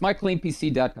 That's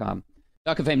mycleanpc.com.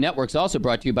 Talk of Fame Network is also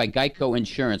brought to you by Geico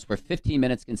Insurance, where 15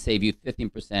 minutes can save you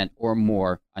 15% or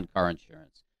more on car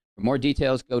insurance. For more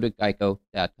details, go to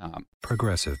geico.com.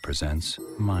 Progressive presents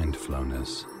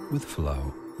Mindfulness with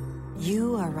Flow.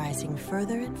 You are rising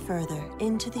further and further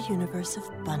into the universe of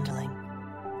bundling.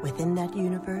 Within that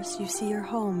universe, you see your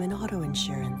home and auto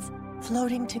insurance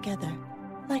floating together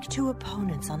like two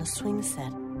opponents on a swing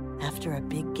set after a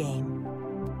big game.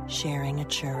 sharing a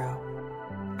churro.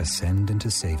 Ascend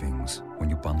into savings when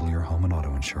you bundle your home and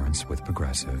auto insurance with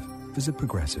Progressive. Visit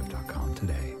Progressive.com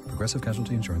today. Progressive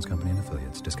Casualty Insurance Company and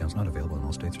Affiliates. Discounts not available in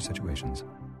all states or situations.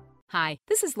 Hi,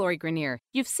 this is Lori Grenier.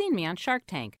 You've seen me on Shark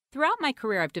Tank. Throughout my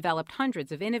career, I've developed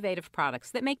hundreds of innovative products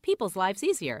that make people's lives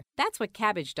easier. That's what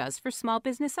Cabbage does for small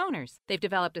business owners. They've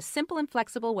developed a simple and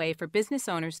flexible way for business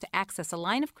owners to access a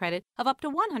line of credit of up to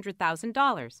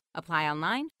 $100,000. Apply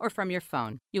online or from your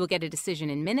phone. You will get a decision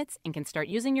in minutes and can start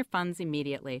using your funds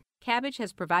immediately. Cabbage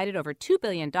has provided over $2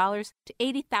 billion to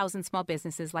 80,000 small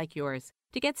businesses like yours.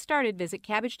 To get started, visit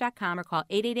Cabbage.com or call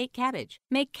 888-CABBAGE.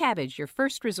 Make Cabbage your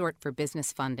first resort for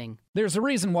business funding. There's a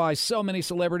reason why so many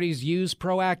celebrities use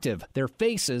Proactive. Their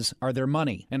faces are their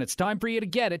money. And it's time for you to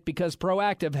get it because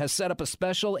Proactive has set up a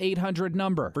special 800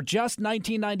 number. For just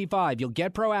 $19.95, you'll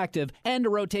get Proactive and a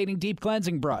rotating deep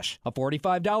cleansing brush. A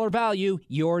 $45 value,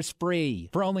 yours free.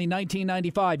 For only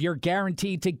 $19.95, you're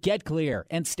guaranteed to get clear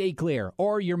and stay clear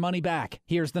or your money back.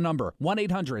 Here's the number,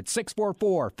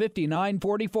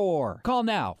 1-800-644-5944. Call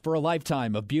now for a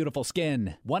lifetime of beautiful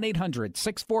skin.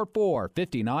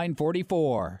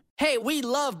 1-800-644-5944. Hey, we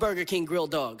love Burger King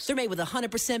grilled dogs. They're made with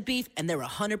 100% beef, and they're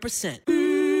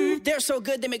 100%. They're so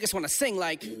good, they make us want to sing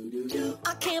like,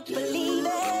 I can't believe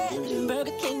it.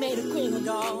 Burger King made a grilled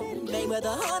dog. Made with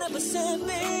 100%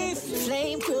 beef.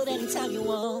 Flame grilled anytime you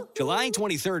want. July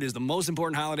 23rd is the most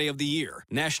important holiday of the year,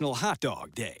 National Hot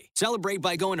Dog Day. Celebrate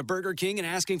by going to Burger King and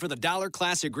asking for the $1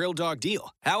 Classic Grilled Dog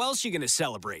deal. How else you going to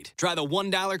celebrate? Try the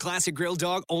 $1 Classic Grilled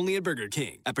Dog only at Burger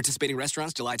King. At participating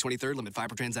restaurants, July 23rd, limit 5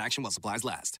 per transaction while supplies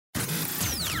last.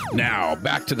 Now,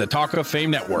 back to the Talk of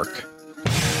Fame Network.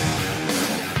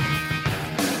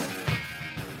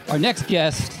 Our next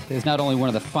guest is not only one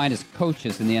of the finest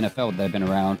coaches in the NFL that I've been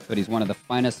around, but he's one of the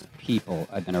finest people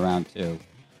I've been around too.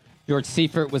 George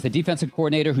Seifert was the defensive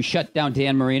coordinator who shut down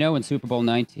Dan Marino in Super Bowl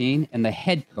 19 and the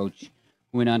head coach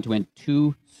who went on to win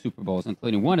 2 Super Bowls,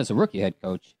 including one as a rookie head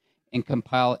coach, and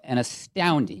compile an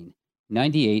astounding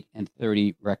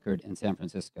 98-30 record in San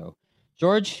Francisco.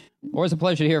 George, always a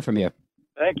pleasure to hear from you.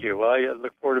 Thank you. Well, I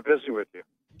look forward to visiting with you.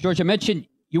 George, I mentioned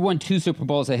you won 2 Super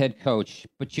Bowls as a head coach,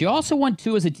 but you also won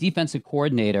 2 as a defensive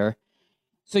coordinator.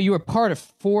 So you were part of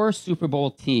 4 Super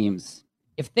Bowl teams.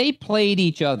 If they played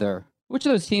each other, which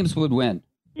of those teams would win?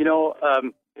 You know,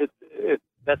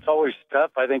 that's always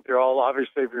tough. I think they're all,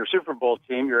 obviously, if you're a Super Bowl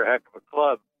team, you're a heck of a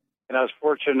club. And I was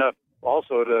fortunate enough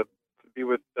also to be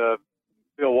with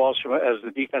Bill Walsh as the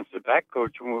defensive back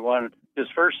coach when we won his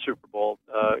first Super Bowl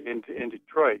in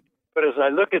Detroit. But as I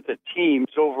look at the teams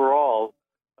overall,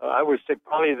 I would say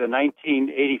probably the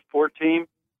 1984 team,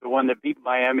 the one that beat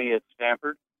Miami at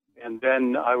Stanford. And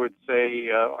then I would say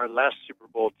our last Super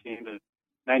Bowl team, the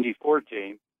 94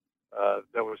 team,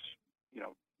 that was, you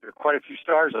know, there are quite a few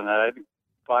stars on that. I think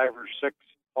 5 or 6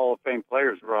 Hall of Fame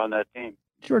players were on that team.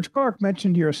 George, Clark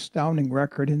mentioned your astounding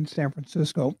record in San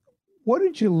Francisco. What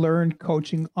did you learn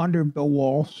coaching under Bill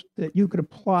Walsh that you could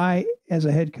apply as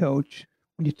a head coach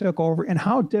when you took over, and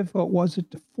how difficult was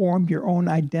it to form your own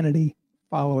identity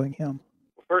following him?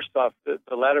 Well, first off,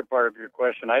 the latter part of your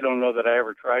question, I don't know that I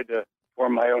ever tried to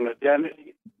form my own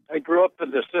identity. I grew up in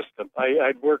the system.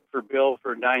 I'd worked for Bill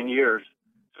for 9 years.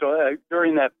 So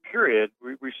during that period,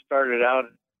 we started out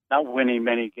not winning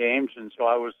many games, and so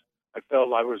I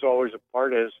felt I was always a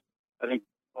part, as I think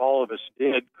all of us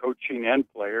did, coaching and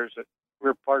players, that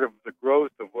we're part of the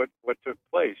growth of what took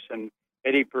place. And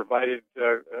Eddie provided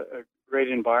a great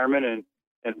environment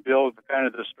and built kind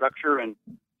of the structure. And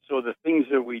so the things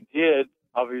that we did,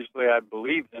 obviously I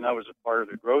believed in. I was a part of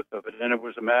the growth of it. And it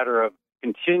was a matter of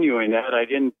continuing that. I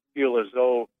didn't feel as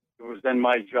though it was then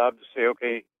my job to say,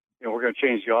 okay, you know, we're going to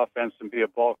change the offense and be a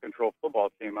ball control football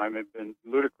team. I mean, it's been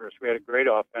ludicrous. We had a great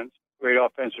offense, great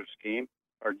offensive scheme.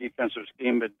 Our defensive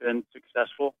scheme had been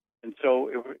successful. And so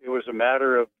it was a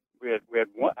matter of, we had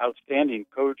one outstanding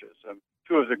coaches.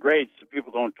 2 of the greats that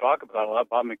people don't talk about a lot,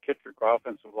 Bob McKittrick, our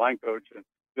offensive line coach, and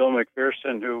Bill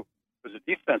McPherson, who was a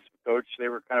defensive coach. They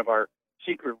were kind of our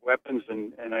secret weapons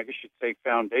and I guess you'd say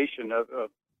foundation of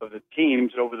the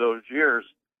teams over those years.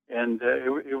 And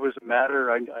it was a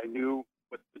matter, I knew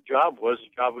what the job was.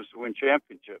 The job was to win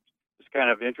championships. It's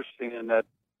kind of interesting in that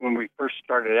when we first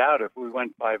started out, if we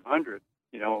went 500,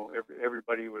 you know,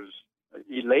 everybody was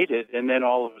elated. And then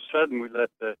all of a sudden we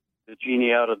let the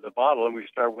genie out of the bottle and we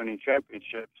start winning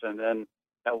championships. And then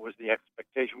that was the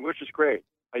expectation, which is great.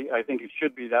 I think it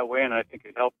should be that way, and I think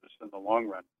it helped us in the long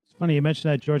run. It's funny you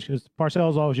mentioned that, George, because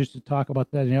Parcells always used to talk about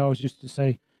that. And he always used to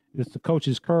say, it's the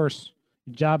coach's curse.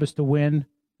 Your job is to win,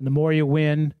 and the more you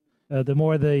win, the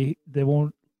more they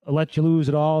won't let you lose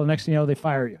at all. The next thing you know, they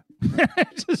fire you.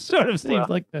 It just sort of seems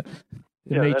like that.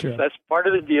 nature. That's part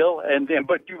of the deal.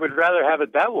 But you would rather have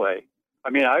it that way. I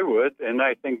mean, I would, and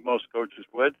I think most coaches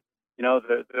would. You know,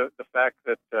 the fact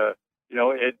that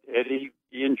Eddie,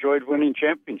 he enjoyed winning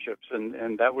championships,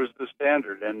 and that was the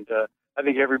standard. And I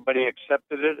think everybody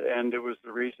accepted it, and it was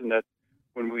the reason that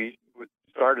when we would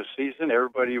start a season,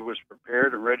 everybody was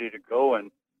prepared and ready to go,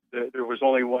 and there was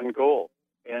only one goal.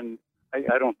 And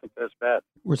I don't think that's bad.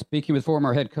 We're speaking with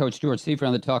former head coach George Seifert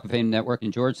on the Talk of Fame Network.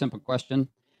 And George, simple question.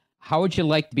 How would you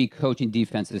like to be coaching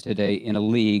defenses today in a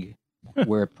league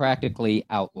where it practically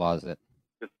outlaws it?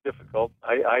 It's difficult.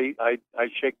 I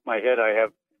shake my head.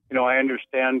 I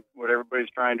understand what everybody's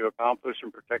trying to accomplish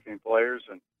in protecting players.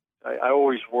 And I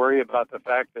always worry about the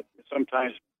fact that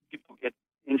sometimes people get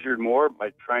injured more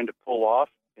by trying to pull off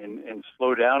and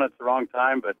slow down at the wrong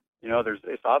time. But,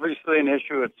 it's obviously an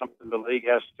issue. It's something the league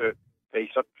has to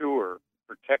face up to or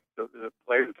protect the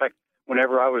players. In fact,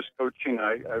 whenever I was coaching,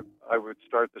 I would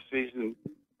start the season,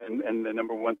 and the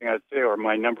number one thing I'd say, or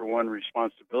my number one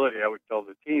responsibility, I would tell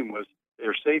the team, was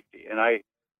their safety. And I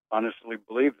honestly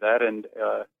believe that. And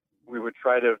we would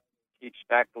try to teach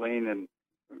tackling and,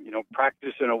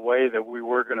 practice in a way that we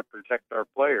were going to protect our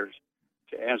players.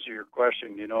 To answer your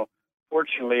question,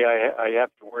 fortunately, I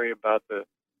have to worry about the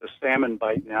salmon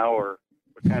bite now, or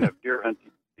what kind of deer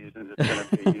hunting season it's going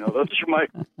to be.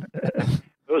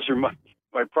 Those are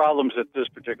my problems at this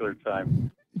particular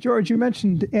time. George, you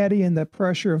mentioned Eddie and the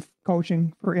pressure of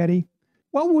coaching for Eddie.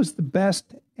 What was the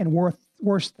best and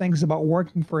worst things about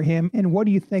working for him, and what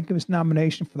do you think of his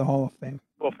nomination for the Hall of Fame?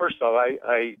 Well, first off,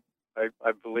 I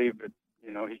believe that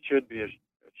he should be a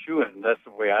shoo-in. That's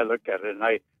the way I look at it,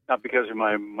 and not because of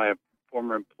my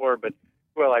former employer, but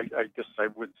I guess I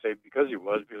would say because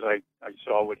I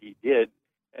saw what he did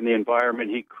and the environment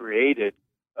he created,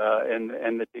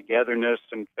 and the togetherness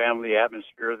and family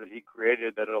atmosphere that he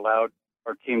created that allowed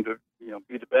our team to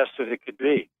be the best that it could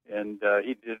be. And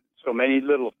he did so many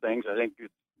little things. I think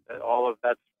all of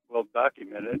that's well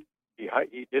documented.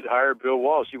 He did hire Bill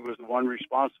Walsh. He was the one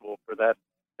responsible for that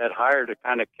hire to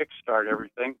kind of kickstart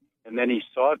everything. And then he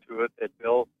saw to it that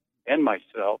Bill and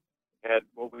myself had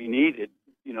what we needed.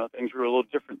 Things were a little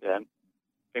different then.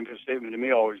 Famous statement to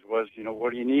me always was,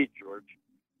 what do you need, George?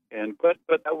 And but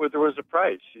there was a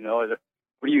price. What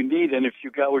do you need? And if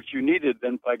you got what you needed,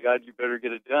 then by God, you better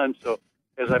get it done. So,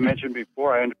 as I mentioned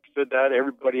before, I understood that.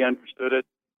 Everybody understood it,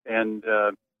 and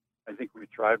I think we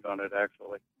thrived on it.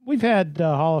 Actually, we've had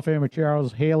Hall of Famer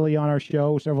Charles Haley on our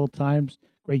show several times.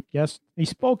 Great guest. He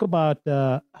spoke about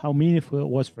how meaningful it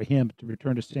was for him to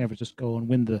return to San Francisco and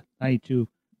win the '92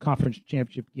 conference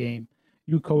championship game.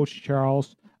 You coached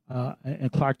Charles,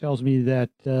 and Clark tells me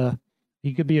that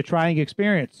he could be a trying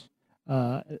experience,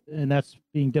 and that's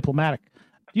being diplomatic.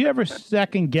 Do you ever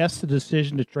second guess the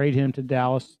decision to trade him to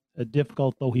Dallas,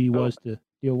 difficult though he was to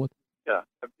deal with?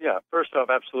 Yeah. First off,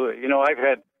 absolutely. I've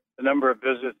had a number of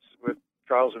visits with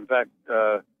Charles. In fact,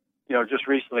 just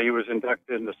recently he was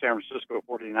inducted in the San Francisco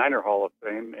 49er Hall of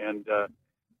Fame, and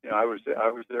I was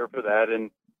there for that.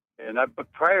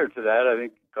 But prior to that, I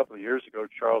think a couple of years ago,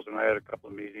 Charles and I had a couple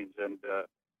of meetings, and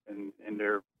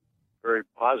they're very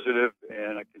positive,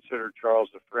 and I consider Charles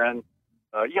a friend.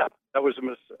 That was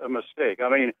a mistake. I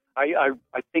mean, I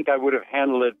think I would have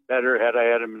handled it better had I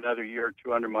had him another year or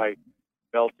two under my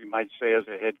belt, you might say, as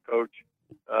a head coach.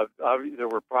 There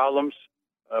were problems,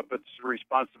 but it's the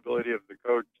responsibility of the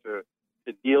coach to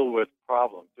deal with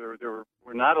problems. There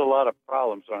were not a lot of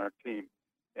problems on our team,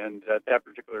 and at that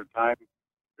particular time,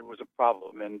 there was a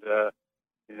problem. And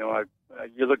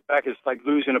you look back, it's like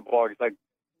losing a ball. It's like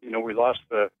we lost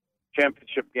the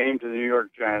championship game to the New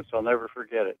York Giants. I'll never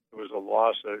forget it. It was a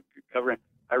loss.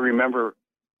 I remember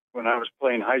when I was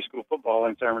playing high school football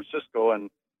in San Francisco, and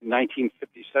in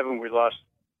 1957 we lost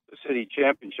the city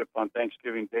championship on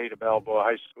Thanksgiving Day to Balboa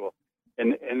High School.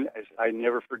 And I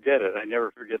never forget it. I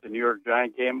never forget the New York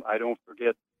Giant game. I don't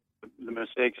forget the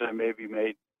mistakes I maybe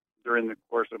made during the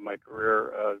course of my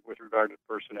career with regard to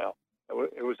personnel.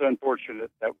 It was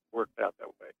unfortunate that worked out that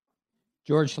way.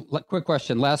 George, quick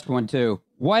question, last one too.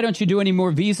 Why don't you do any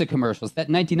more Visa commercials? That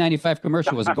 1995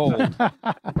 commercial was gold.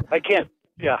 I can't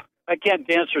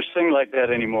dance or sing like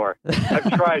that anymore.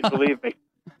 I've tried, believe me.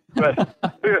 But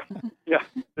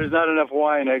there's not enough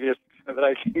wine, I guess, that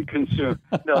I can consume.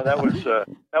 No, that was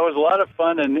a lot of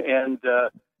fun,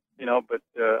 but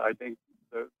I think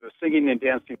the singing and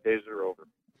dancing days are over.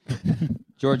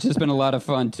 George, it's been a lot of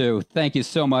fun, too. Thank you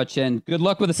so much, and good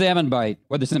luck with the salmon bite,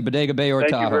 whether it's in Bodega Bay or Tahoe.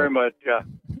 Thank you very much. Yeah,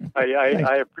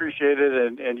 I appreciate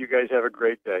it, and you guys have a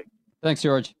great day. Thanks,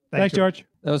 George. Thanks, George.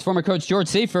 That was former coach George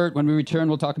Seifert. When we return,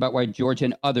 we'll talk about why George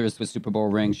and others with Super Bowl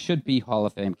rings should be Hall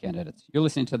of Fame candidates. You're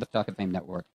listening to the Talk of Fame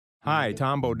Network. Hi,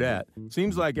 Tom Bodette.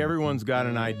 Seems like everyone's got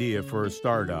an idea for a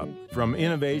startup. From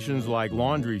innovations like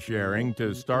laundry sharing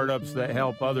to startups that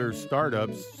help other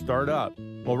startups start up.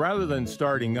 Well, rather than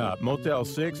starting up, Motel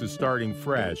 6 is starting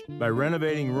fresh by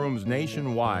renovating rooms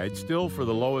nationwide, still for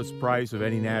the lowest price of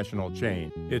any national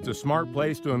chain. It's a smart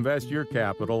place to invest your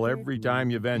capital every time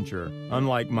you venture.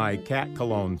 Unlike my cat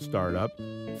cologne startup,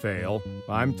 fail.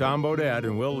 I'm Tom Bodette,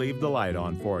 and we'll leave the light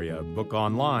on for you. Book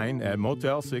online at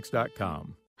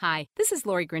motel6.com. Hi, this is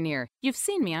Lori Grenier. You've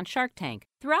seen me on Shark Tank.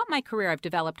 Throughout my career, I've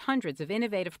developed hundreds of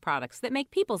innovative products that make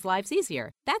people's lives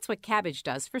easier. That's what Cabbage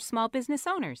does for small business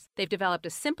owners. They've developed a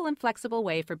simple and flexible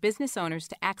way for business owners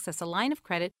to access a line of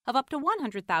credit of up to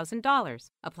 $100,000.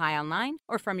 Apply online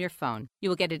or from your phone. You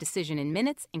will get a decision in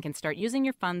minutes and can start using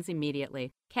your funds immediately.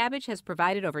 Cabbage has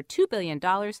provided over $2 billion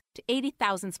to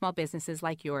 80,000 small businesses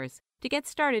like yours. To get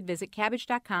started, visit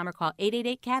Cabbage.com or call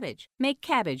 888-CABBAGE. Make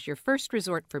Cabbage your first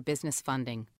resort for business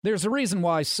funding. There's a reason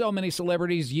why so many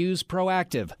celebrities use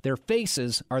Proactive. Their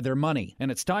faces are their money.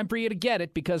 And it's time for you to get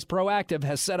it because Proactive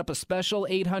has set up a special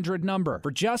 800 number.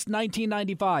 For just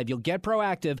 $19.95, you'll get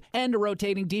Proactive and a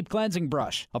rotating deep cleansing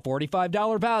brush. A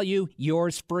 $45 value,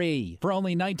 yours free. For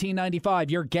only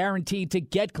 $19.95, you're guaranteed to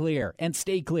get clear and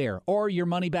stay clear or your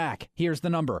money back. Here's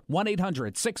the number,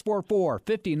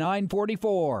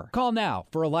 1-800-644-5944. Call now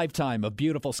for a lifetime of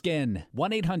beautiful skin.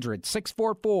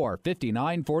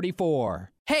 1-800-644-5944.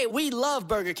 Hey, we love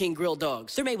Burger King grilled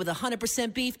dogs. They're made with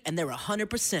 100% beef, and they're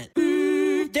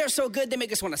 100%. They're so good, they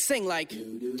make us want to sing like,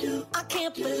 I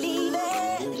can't believe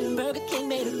it. Burger King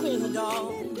made a grilled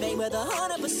dog, made with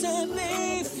 100%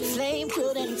 beef. Flame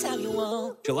grilled anytime you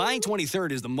want. July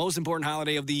 23rd is the most important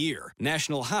holiday of the year,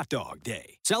 National Hot Dog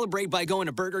Day. Celebrate by going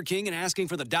to Burger King and asking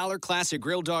for the $1 Classic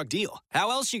Grilled Dog deal.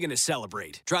 How else are you going to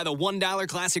celebrate? Try the $1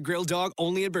 Classic Grilled Dog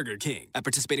only at Burger King. At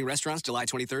participating restaurants, July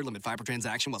 23rd, limit 5 per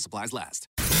transaction while supplies last.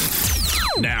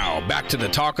 Now, back to the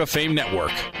Talk of Fame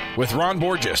Network with Ron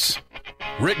Borges,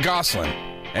 Rick Gosselin,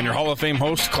 and your Hall of Fame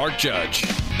host, Clark Judge.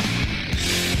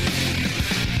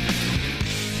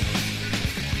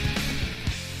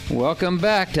 Welcome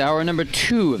back to hour number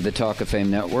 2 of the Talk of Fame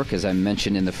Network. As I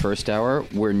mentioned in the first hour,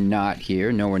 we're not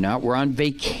here. No, we're not. We're on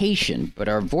vacation. But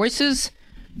our voices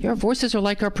are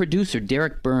like our producer,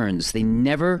 Derek Burns. They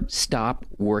never stop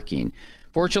working.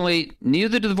 Fortunately,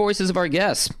 neither do the voices of our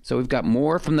guests. So we've got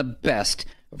more from the best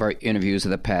of our interviews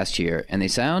of the past year. And they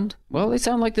sound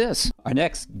like this. Our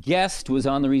next guest was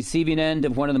on the receiving end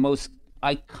of one of the most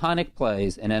iconic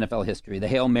plays in NFL history, the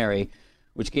Hail Mary,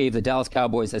 which gave the Dallas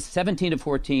Cowboys a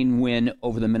 17-14 win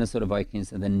over the Minnesota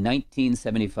Vikings in the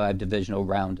 1975 divisional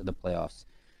round of the playoffs.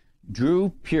 Drew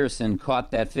Pearson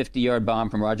caught that 50-yard bomb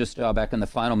from Roger Staubach in the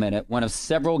final minute, one of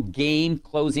several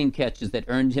game-closing catches that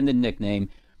earned him the nickname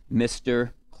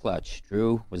Mr. Clutch.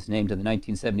 Drew was named to the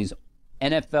 1970s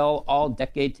NFL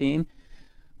All-Decade Team,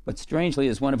 but strangely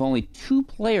is one of only 2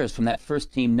 players from that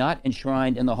first team not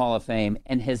enshrined in the Hall of Fame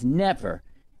and has never,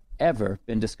 ever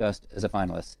been discussed as a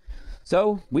finalist.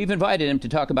 So we've invited him to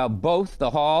talk about both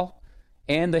the Hall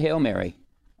and the Hail Mary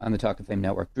on the Talk of Fame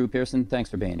Network. Drew Pearson, thanks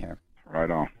for being here.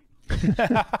 Right on.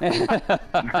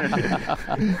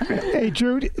 Hey,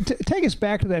 Drew, take us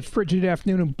back to that frigid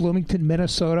afternoon in Bloomington,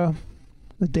 Minnesota,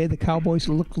 the day the Cowboys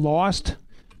looked lost,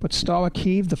 but Staubach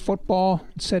heaved the football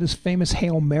and said his famous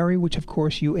Hail Mary, which, of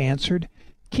course, you answered.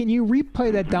 Can you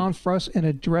replay that down for us and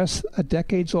address a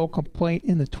decades-old complaint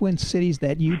in the Twin Cities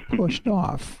that you pushed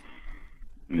off?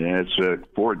 Yeah, it's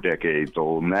 4 decades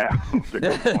old now, the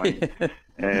complaint.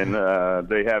 And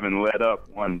they haven't let up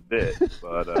one bit.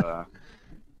 But,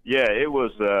 yeah, it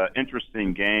was an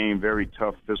interesting game, very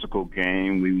tough physical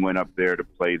game. We went up there to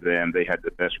play them. They had the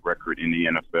best record in the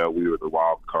NFL. We were the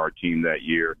wild card team that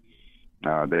year.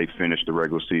 They finished the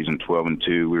regular season 12-2.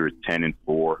 We were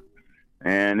 10-4.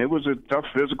 And it was a tough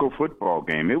physical football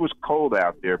game. It was cold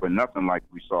out there, but nothing like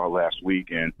we saw last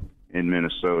weekend in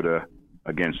Minnesota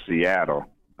against Seattle.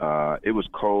 It was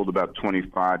cold, about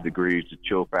 25 degrees. The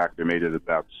chill factor made it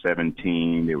about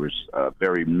 17. There was a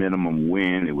very minimum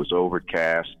wind. It was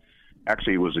overcast.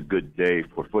 Actually, it was a good day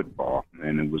for football,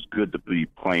 and it was good to be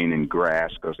playing in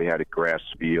grass because they had a grass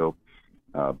field.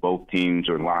 Both teams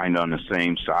are lined on the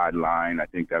same sideline. I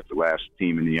think that's the last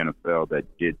team in the NFL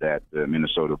that did that, the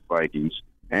Minnesota Vikings.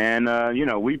 And,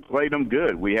 we played them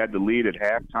good. We had the lead at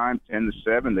halftime,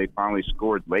 10-7. They finally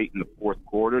scored late in the fourth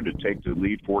quarter to take the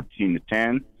lead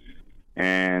 14-10.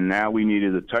 And now we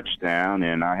needed a touchdown,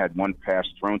 and I had one pass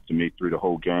thrown to me through the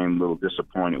whole game. A little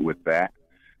disappointed with that.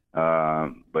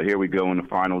 But here we go in the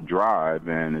final drive,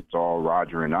 and it's all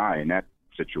Roger and I in that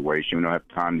situation. We don't have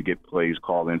time to get plays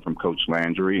called in from Coach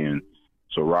Landry, and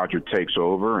so Roger takes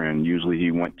over, and usually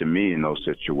he went to me in those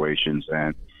situations.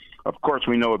 And Of course,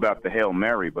 we know about the Hail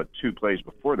Mary, but 2 plays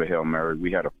before the Hail Mary,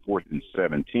 we had a 4th and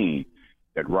 17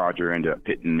 that Roger ended up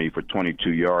hitting me for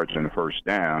 22 yards and a first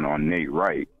down on Nate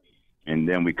Wright. And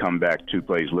then we come back 2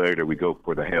 plays later, we go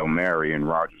for the Hail Mary, and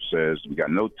Roger says, we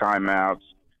got no timeouts.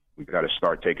 We've got to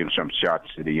start taking some shots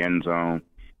to the end zone.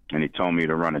 And he told me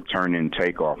to run a turn-in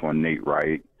takeoff on Nate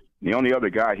Wright. The only other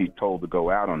guy he told to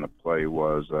go out on the play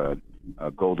was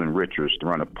Golden Richards, to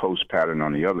run a post pattern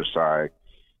on the other side.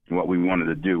 And what we wanted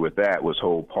to do with that was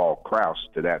hold Paul Krause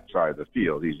to that side of the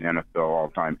field. He's the NFL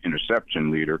all-time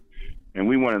interception leader. And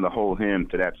we wanted to hold him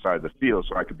to that side of the field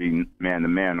so I could be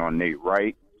man-to-man on Nate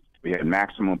Wright. We had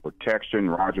maximum protection.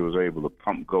 Roger was able to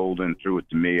pump Golden, threw it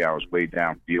to me. I was way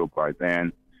downfield by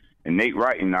then. And Nate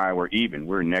Wright and I were even.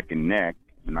 We were neck and neck.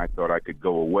 And I thought I could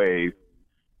go away,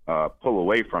 pull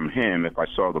away from him if I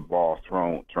saw the ball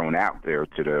thrown out there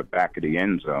to the back of the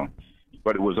end zone.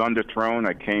 But it was underthrown.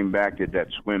 I came back, did that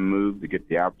swim move to get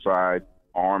the outside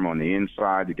arm on the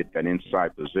inside, to get that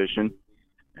inside position.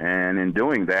 And in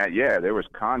doing that, yeah, there was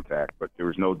contact, but there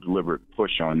was no deliberate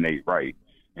push on Nate Wright.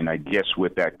 And I guess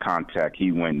with that contact,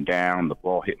 he went down. The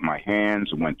ball hit my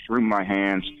hands, went through my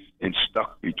hands, and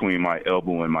stuck between my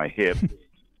elbow and my hip.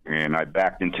 And I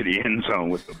backed into the end zone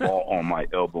with the ball on my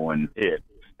elbow and hip.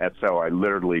 That's how I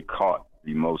literally caught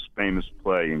the most famous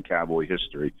play in Cowboy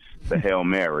history, the Hail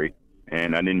Mary.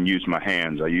 And I didn't use my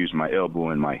hands. I used my elbow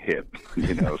and my hip,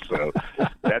 so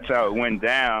that's how it went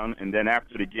down. And then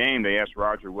after the game, they asked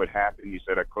Roger what happened. He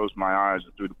said, I closed my eyes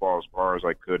and threw the ball as far as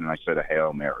I could, and I said a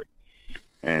Hail Mary.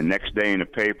 And next day in the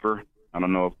paper, I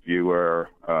don't know if you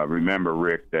remember,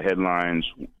 Rick, the headlines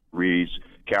reads,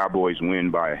 Cowboys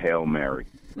win by a Hail Mary.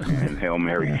 And Hail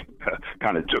Mary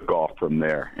kind of took off from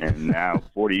there. And now,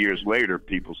 40 years later,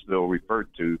 people still refer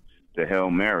to the Hail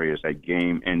Mary as a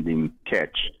game-ending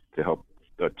catch to help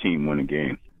a team win a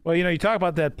game. Well, you talk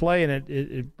about that play, and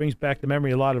it brings back to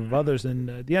memory a lot of others. And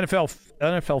the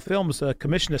NFL Films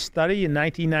commissioned a study in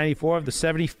 1994 of the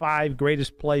 75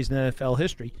 greatest plays in NFL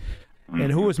history. And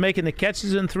who was making the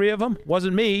catches in 3 of them?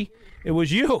 Wasn't me. It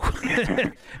was you.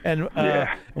 And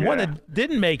one that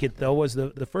didn't make it, though, was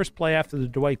the first play after the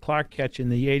Dwight Clark catch in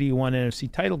the 81 NFC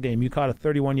title game. You caught a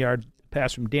 31-yard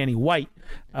pass from Danny White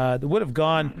that would have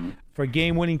gone for a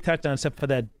game-winning touchdown, except for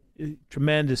that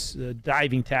tremendous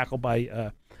diving tackle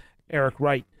by Eric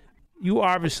Wright. You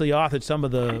obviously authored some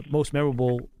of the most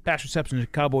memorable pass receptions in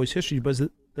Cowboys history,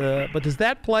 but does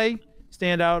that play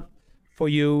stand out for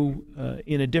you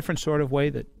in a different sort of way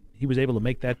that he was able to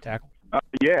make that tackle?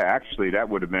 Yeah, actually, that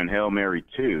would have been Hail Mary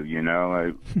too.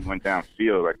 I went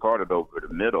downfield, I caught it over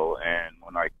the middle, and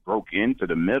when I broke into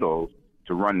the middle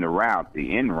to run the route,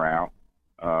 the in route,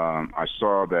 I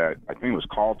saw that I think it was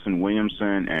Carlton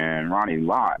Williamson and Ronnie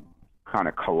Lott kind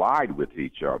of collide with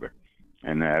each other.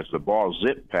 And as the ball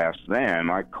zipped past them,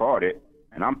 I caught it,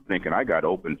 and I'm thinking I got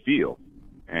open field.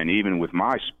 And even with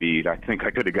my speed, I think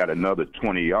I could have got another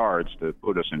 20 yards to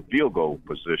put us in field goal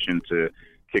position to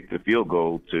kick the field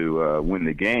goal to win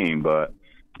the game. But,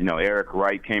 Eric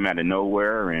Wright came out of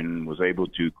nowhere and was able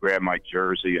to grab my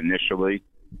jersey initially.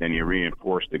 Then he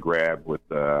reinforced the grab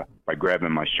by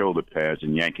grabbing my shoulder pads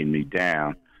and yanking me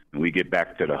down. And we get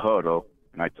back to the huddle,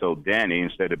 and I told Danny,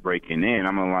 instead of breaking in,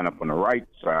 I'm going to line up on the right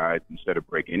side. Instead of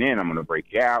breaking in, I'm going to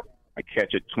break out. I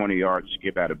catch it 20 yards to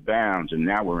get out of bounds, and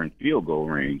now we're in field goal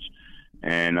range.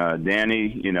 And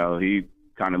Danny, he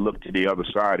kind of looked to the other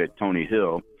side at Tony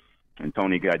Hill, and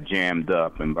Tony got jammed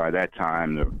up. And by that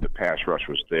time, the pass rush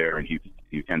was there, and he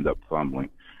ended up fumbling.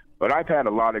 But I've had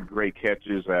a lot of great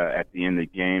catches at the end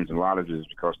of games, and a lot of it is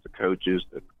because the coaches,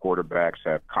 the quarterbacks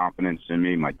have confidence in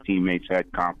me. My teammates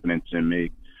had confidence in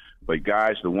me. But,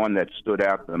 guys, the one that stood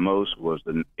out the most was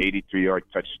the 83-yard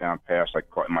touchdown pass I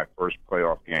caught in my first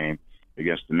playoff game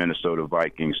against the Minnesota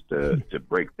Vikings to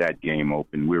break that game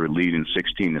open. We were leading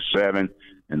 16-7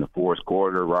 in the fourth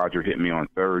quarter. Roger hit me on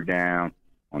third down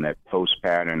on that post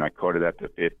pattern. I caught it at the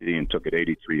 50 and took it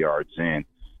 83 yards in.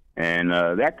 And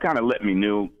that kind of let me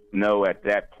know at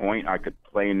that point I could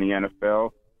play in the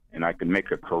NFL and I could make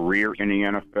a career in the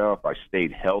NFL if I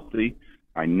stayed healthy.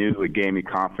 I knew it gave me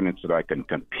confidence that I could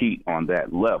compete on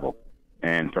that level.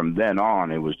 And from then on,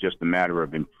 it was just a matter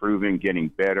of improving, getting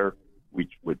better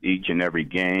with each and every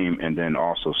game, and then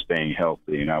also staying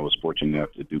healthy. And I was fortunate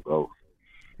enough to do both.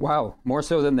 Wow, more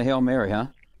so than the Hail Mary, huh?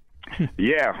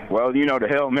 Yeah, well, the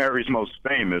Hail Mary's most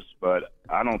famous, but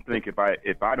I don't think if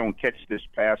I don't catch this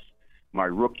past my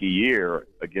rookie year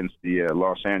against the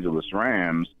Los Angeles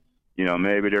Rams,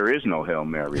 maybe there is no Hail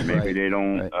Mary. Maybe they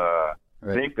don't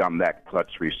think I'm that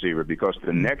clutch receiver, because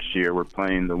the next year we're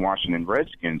playing the Washington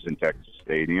Redskins in Texas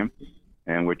Stadium,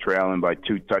 and we're trailing by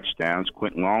 2 touchdowns.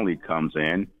 Quentin Longley comes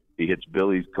in, He hits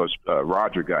Billy because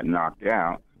Roger got knocked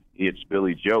out. He hits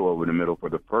Billy Joe over the middle for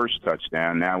the first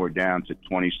touchdown. Now we're down to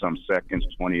 20-some seconds,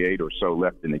 28 or so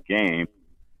left in the game.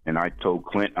 And I told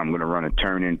Clint I'm going to run a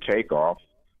turn-in takeoff.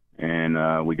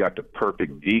 And we got the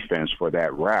perfect defense for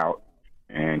that route.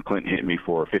 And Clint hit me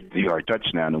for a 50-yard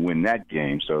touchdown to win that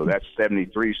game. So that's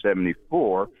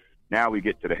 73-74. Now we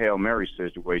get to the Hail Mary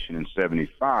situation in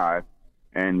 75.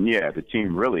 And, yeah, the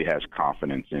team really has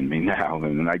confidence in me now.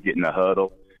 And when I get in the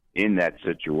huddle in that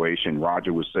situation,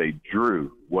 Roger would say,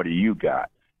 Drew, what do you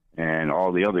got? And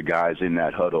all the other guys in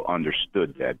that huddle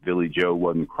understood that. Billy Joe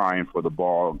wasn't crying for the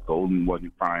ball. Golden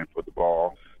wasn't crying for the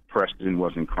ball. Preston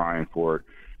wasn't crying for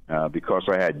it. Because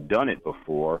I had done it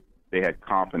before, they had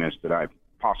confidence that I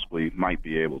possibly might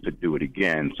be able to do it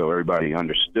again. So everybody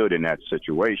understood in that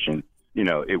situation, you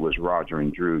know, it was Roger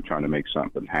and Drew trying to make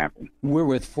something happen. We're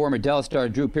with former Dallas star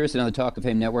Drew Pearson on the Talk of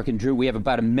Fame Network. And, Drew, we have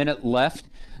about a minute left.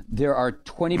 There are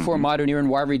 24 modern-era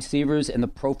wide receivers in the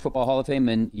Pro Football Hall of Fame,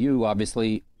 and you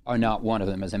obviously are not one of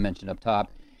them, as I mentioned up top.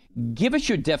 Give us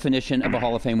your definition of a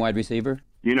Hall of Fame wide receiver.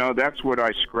 You know, that's what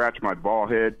I scratch my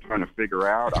bald head trying to figure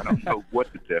out. I don't know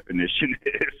what the definition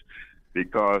is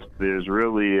because there's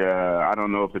really, I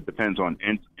don't know if it depends on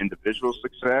individual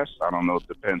success. I don't know if it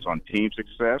depends on team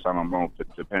success. I don't know if it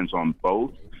depends on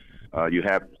both. You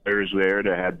have players there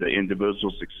that had the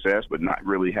individual success but not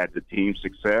really had the team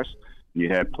success. You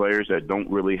have players that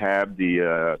don't really have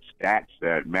the stats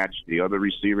that match the other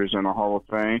receivers in the Hall of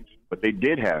Fame, but they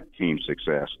did have team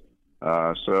success.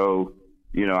 So,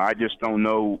 you know, I just don't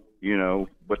know, you know,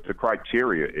 what the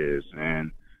criteria is.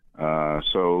 And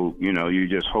so, you know, you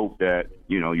just hope that,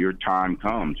 you know, your time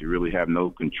comes. You really have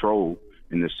no control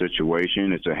in this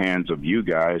situation. It's the hands of you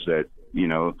guys that, you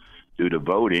know, do the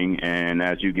voting. And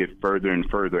as you get further and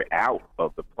further out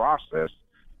of the process,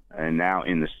 and now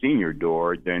in the senior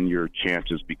door, then your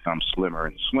chances become slimmer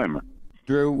and slimmer.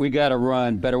 Drew, we got to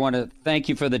run, but I want to thank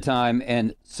you for the time,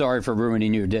 and sorry for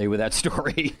ruining your day with that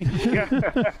story.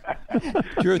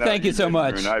 Drew, thank you so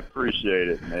much. And I appreciate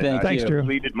it, man. Thanks, Drew. I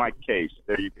completed my case.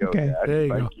 There you go. Okay. Guys. There you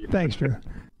Thank go. you. Thanks, Drew.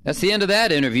 That's the end of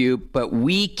that interview, but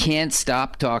we can't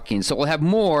stop talking. So we'll have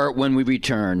more when we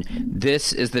return.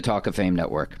 This is the Talk of Fame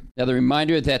Network. Now, the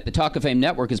reminder that the Talk of Fame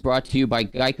Network is brought to you by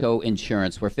Geico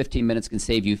Insurance, where 15 minutes can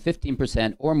save you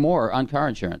 15% or more on car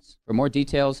insurance. For more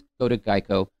details, go to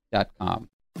geico.com.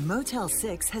 Motel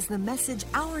 6 has the message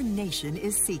our nation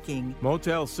is seeking.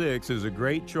 Motel 6 is a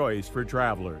great choice for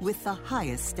travelers. With the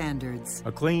highest standards.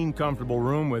 A clean, comfortable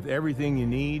room with everything you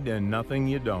need and nothing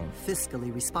you don't.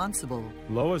 Fiscally responsible.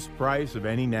 Lowest price of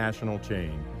any national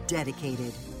chain.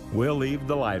 Dedicated. We'll leave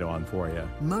the light on for you.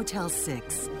 Motel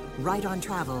 6. Right on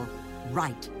travel.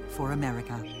 Right for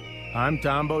America. I'm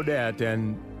Tom Bodette,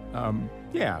 and,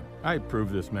 I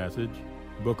approve this message.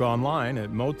 Book online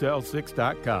at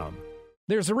motel6.com.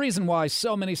 There's a reason why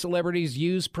so many celebrities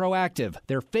use Proactive.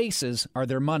 Their faces are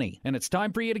their money. And it's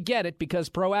time for you to get it because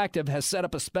Proactive has set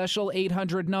up a special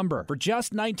 800 number. For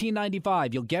just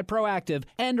 $19.95, you'll get Proactive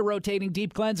and a rotating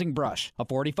deep cleansing brush. A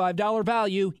 $45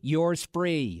 value, yours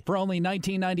free. For only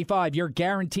 $19.95, you're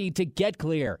guaranteed to get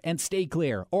clear and stay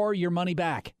clear or your money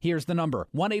back. Here's the number,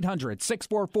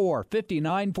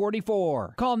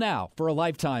 1-800-644-5944. Call now for a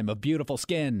lifetime of beautiful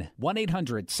skin.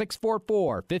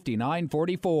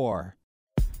 1-800-644-5944.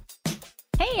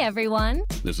 Hey everyone!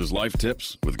 This is Life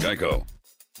Tips with Geico.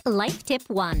 Life Tip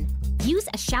 1. Use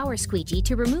a shower squeegee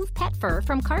to remove pet fur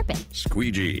from carpet.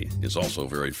 Squeegee is also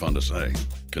very fun to say.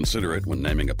 Consider it when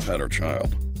naming a pet or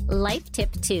child. Life Tip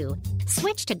 2.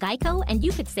 Switch to Geico and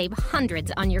you could save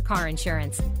hundreds on your car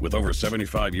insurance. With over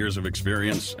 75 years of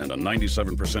experience and a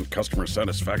 97% customer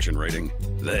satisfaction rating,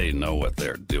 they know what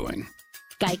they're doing.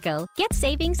 Geico. Get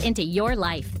savings into your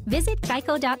life. Visit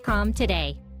geico.com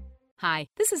today. Hi,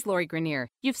 this is Lori Grenier.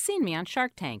 You've seen me on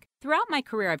Shark Tank. Throughout my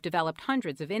career, I've developed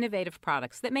hundreds of innovative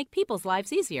products that make people's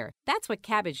lives easier. That's what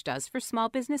Cabbage does for small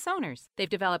business owners. They've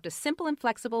developed a simple and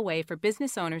flexible way for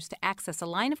business owners to access a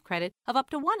line of credit of up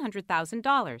to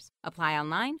 $100,000. Apply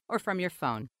online or from your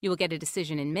phone. You will get a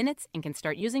decision in minutes and can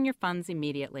start using your funds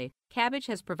immediately. Cabbage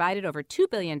has provided over $2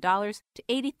 billion to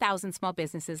 80,000 small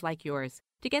businesses like yours.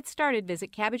 To get started,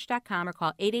 visit Cabbage.com or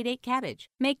call 888-CABBAGE.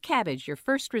 Make Cabbage your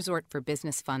first resort for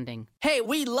business funding. Hey,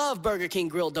 we love Burger King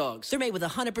grilled dogs. They're made with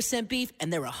 100% beef,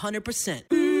 and they're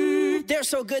 100%. They're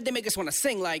so good, they make us want to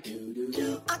sing like,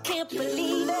 I can't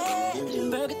believe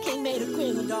it. Burger King made a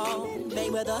grilled dog. Made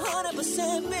made with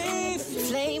 100% beef.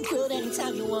 Flame grilled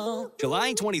anytime you want.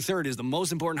 July 23rd is the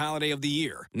most important holiday of the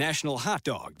year, National Hot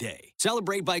Dog Day.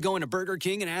 Celebrate by going to Burger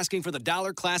King and asking for the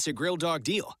 $1 Classic Grill Dog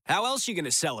deal. How else you going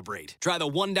to celebrate? Try the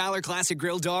 $1 Classic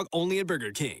Grill Dog only at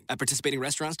Burger King. At participating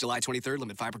restaurants, July 23rd,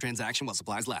 limit 5 per transaction while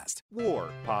supplies last. War,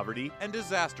 poverty, and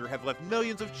disaster have left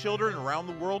millions of children around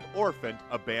the world orphaned,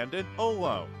 abandoned,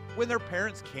 alone. When their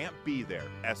parents can't be there,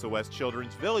 SOS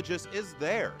Children's Villages is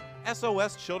there.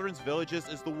 SOS Children's Villages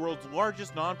is the world's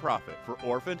largest nonprofit for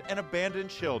orphaned and abandoned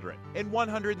children. In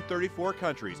 134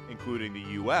 countries, including the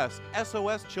U.S.,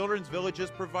 SOS Children's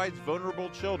Villages provides vulnerable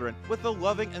children with a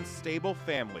loving and stable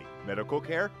family, medical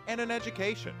care, and an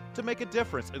education. To make a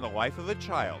difference in the life of a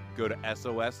child, go to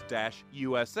sos-usa.org.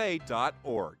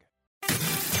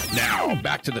 Now,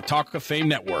 back to the Talk of Fame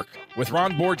Network with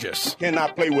Ron Borges.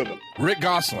 Cannot play with him. Rick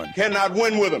Gosselin. Cannot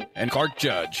win with him. And Clark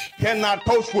Judge. Cannot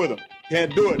coach with him.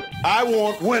 Can't do it. I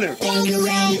want winners.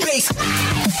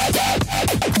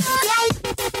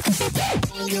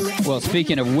 Well,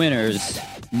 speaking of winners,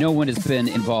 no one has been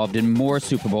involved in more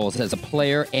Super Bowls as a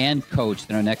player and coach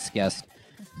than our next guest.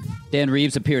 Dan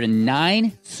Reeves appeared in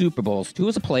 9 Super Bowls, 2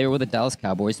 as a player with the Dallas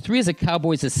Cowboys, 3 as a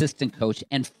Cowboys assistant coach,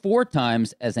 and 4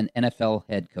 times as an NFL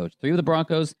head coach. 3 with the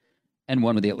Broncos and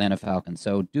 1 with the Atlanta Falcons.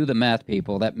 So do the math,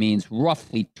 people. That means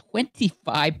roughly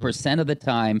 25% of the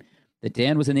time that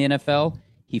Dan was in the NFL,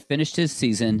 he finished his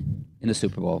season in the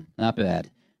Super Bowl. Not bad.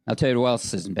 I'll tell you what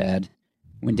else isn't bad.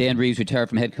 When Dan Reeves retired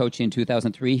from head coaching in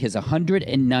 2003, his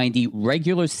 190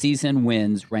 regular season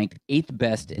wins ranked 8th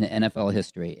best in NFL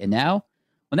history. And now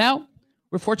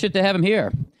we're fortunate to have him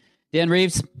here. Dan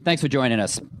Reeves, thanks for joining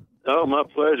us. Oh, my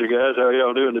pleasure, guys. How are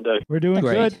y'all doing today? We're doing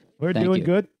Great. good. We're Thank doing you.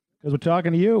 good because we're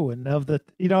talking to you. And of the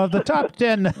top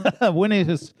 10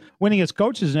 winningest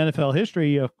coaches in NFL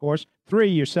history, of course, 3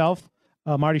 yourself,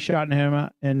 Marty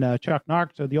Schottenheimer and Chuck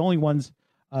Knox are the only ones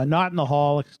not in the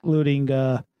Hall, excluding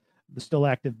the still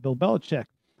active Bill Belichick.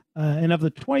 And of the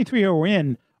 23 who were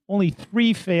in, only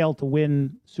 3 failed to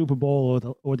win Super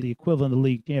Bowl or the equivalent of the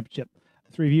league championship.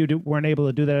 3 of you weren't able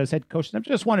to do that as head coach. And I'm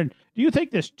just wondering, do you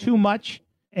think there's too much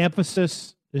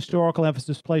historical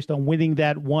emphasis placed on winning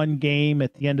that one game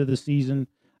at the end of the season,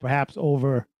 perhaps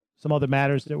over some other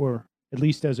matters that were at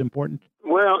least as important?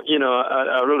 Well,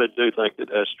 I really do think that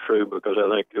that's true because I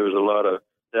think there was a lot of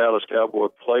Dallas Cowboy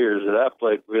players that I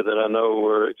played with that I know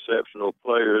were exceptional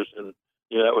players, and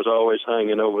that was always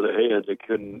hanging over their heads. They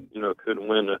couldn't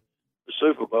win the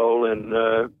Super Bowl, and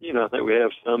I think we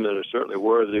have some that are certainly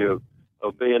worthy of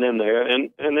being in there,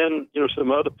 and then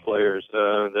some other players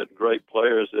that great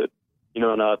players that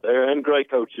are not there, and great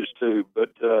coaches too.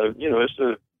 But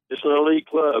it's an elite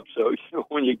club, so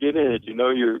when you get in it,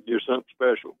 you're something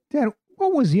special. Dan,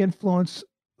 what was the influence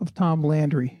of Tom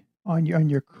Landry on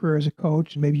your career as a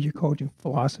coach and maybe your coaching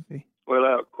philosophy?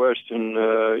 Without question,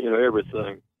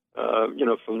 everything.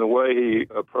 From the way he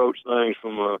approached things,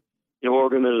 from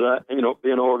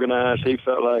being organized. He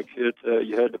felt like you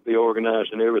had to be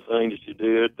organized in everything that you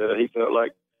did. He felt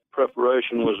like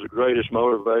preparation was the greatest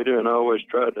motivator, and I always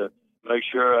tried to make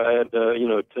sure I had,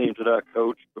 teams that I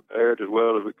coached prepared as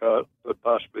well as we could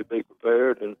possibly be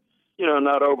prepared, and,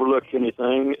 not overlook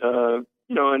anything,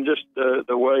 and just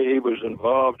the way he was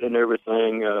involved in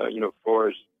everything, as far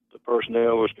as the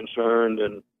personnel was concerned,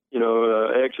 and,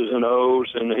 X's and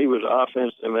O's, and he was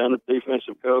offensive and a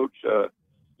defensive coach.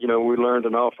 We learned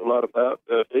an awful lot about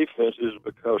defenses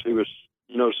because he was,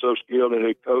 so skilled and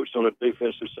he coached on the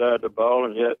defensive side of the ball.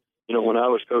 And yet, when I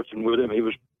was coaching with him, he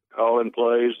was calling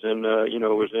plays and,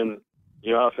 was in,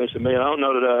 offensive man. I don't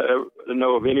know that I ever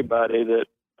know of anybody that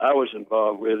I was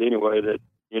involved with anyway that,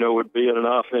 would be in an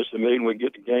offensive meeting, we'd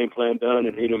get the game plan done,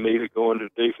 and he'd immediately go into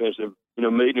the defensive,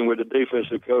 meeting with the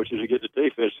defensive coaches to get the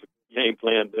defensive game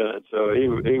plan done. So he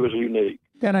was unique.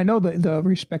 Dan, I know the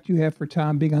respect you have for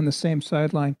Tom being on the same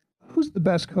sideline. Who's the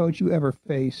best coach you ever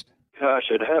faced?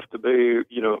 Gosh, it'd have to be,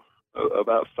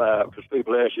 about 5, because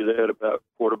people ask you that about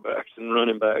quarterbacks and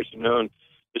running backs, and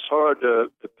it's hard to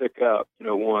pick out,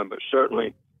 one, but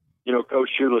certainly, Coach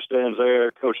Shula stands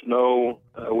there. Coach Noel,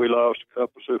 we lost a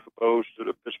couple Super Bowls to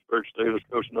the Pittsburgh Steelers.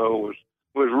 Coach Noel was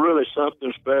really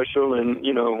something special, and,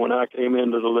 when I came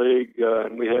into the league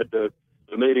and we had the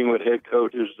meeting with head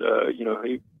coaches,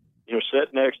 he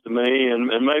sat next to me and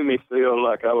made me feel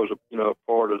like I was a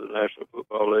part of the National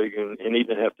Football League, and he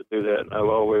didn't have to do that. And I've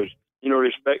always,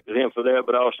 respected him for that,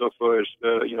 but also for his,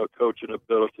 coaching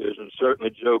abilities. And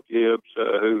certainly Joe Gibbs,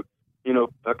 who,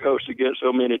 I coached against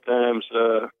so many times,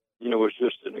 was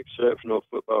just an exceptional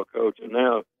football coach. And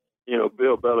now,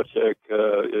 Bill Belichick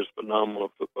is a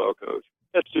phenomenal football coach.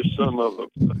 That's just some of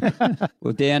them.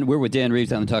 Well, Dan, we're with Dan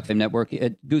Reeves on the Talk Fame Network.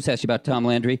 Goose asked you about Tom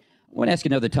Landry. want to ask you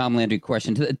another Tom Landry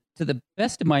question. To the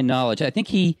best of my knowledge, I think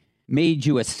he made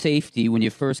you a safety when you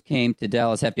first came to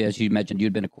Dallas after, as you mentioned,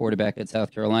 you'd been a quarterback at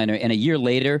South Carolina. And a year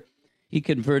later, he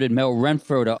converted Mel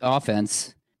Renfro to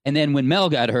offense. And then when Mel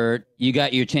got hurt, you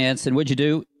got your chance. And what'd you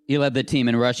do? You led the team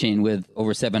in rushing with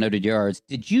over 700 yards.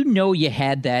 Did you know you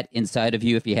had that inside of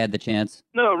you if you had the chance?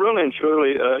 No, really and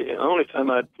truly, the only time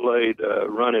I'd played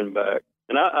running back,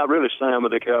 and I really signed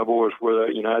with the Cowboys where,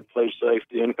 I'd played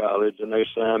safety in college, and they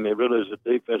signed me really as a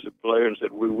defensive player and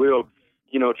said, we will,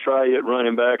 try it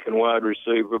running back and wide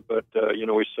receiver, but,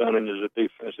 we signed him as a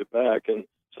defensive back. And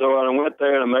so I went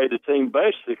there and I made the team,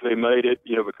 basically made it,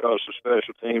 because of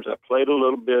special teams. I played a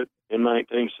little bit in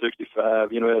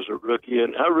 1965, as a rookie,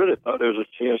 and I really thought there was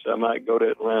a chance I might go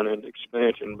to Atlanta in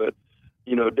expansion, but,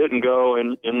 didn't go.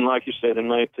 And like you said, in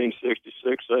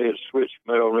 1966, they had switched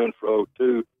Mel Renfro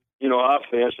to,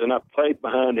 offense, and I played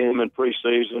behind him in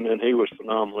preseason, and he was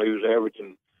phenomenal. He was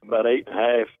averaging about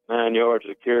 8.5, 9 yards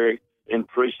a carry in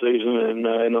preseason, and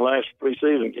in the last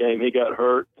preseason game, he got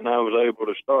hurt, and I was able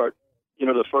to start,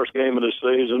 the first game of the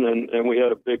season, and we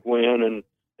had a big win,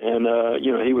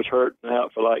 and he was hurt and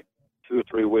out for like 2 or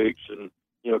 3 weeks, and,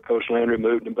 Coach Landry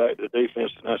moved him back to the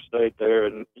defense, and I stayed there,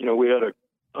 and, we had an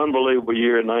unbelievable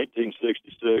year in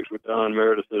 1966 with Don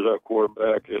Meredith as our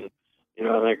quarterback, and,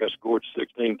 I think I scored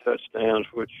 16 touchdowns,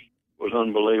 which was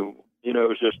unbelievable. It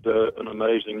was just an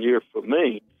amazing year for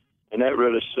me, and that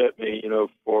really set me,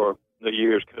 for the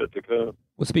years to come.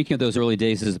 Well, speaking of those early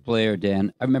days as a player,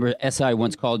 Dan, I remember SI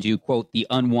once called you, quote, the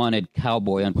unwanted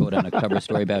cowboy, unquote, on a cover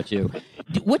story about you.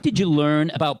 What did you learn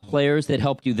about players that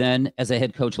helped you then as a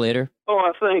head coach later? Oh,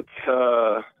 I think,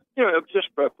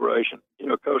 just preparation.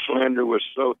 Coach Landry was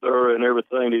so thorough in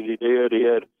everything that he did. He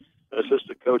had an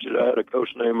assistant coach that I had, a coach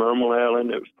named Ermal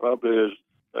Allen. It was probably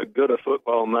as good a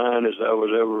football mind as I was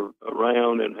ever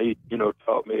around, and he,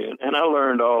 taught me. And I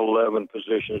learned all 11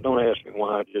 positions. Don't ask me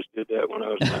why. I just did that when I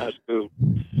was in high school.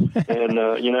 And,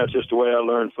 it's just the way I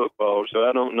learned football. So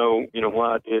I don't know,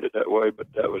 why I did it that way, but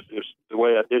that was just the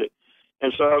way I did it.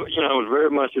 And so, I was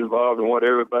very much involved in what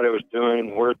everybody was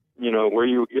doing, where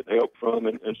you were getting help from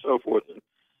and so forth. And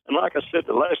like I said,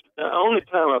 the only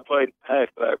time I played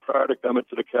halfback prior to coming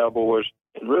to the Cowboys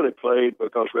and really played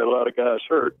because we had a lot of guys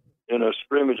hurt in a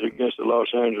scrimmage against the Los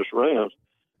Angeles Rams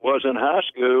was in high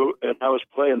school, and I was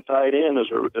playing tight end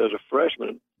as a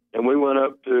freshman. And we went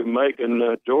up to Macon,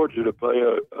 Georgia to play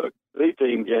a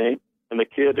B-team game, and the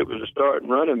kid that was a starting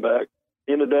running back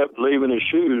ended up leaving his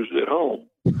shoes at home.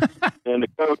 And the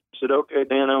coach said, okay,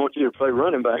 Dan, I want you to play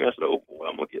running back. I said, oh, boy,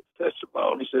 I'm going to get to touch the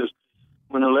ball. And he says,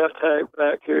 when the left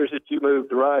halfback carries it, you move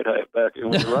the right halfback.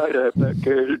 And when the right halfback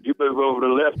carries it, you move over to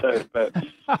the left halfback.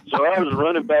 So I was a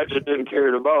running back that didn't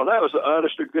carry the ball. That was,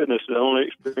 honest to goodness, the only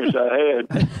experience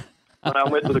I had when I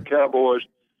went to the Cowboys.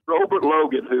 Robert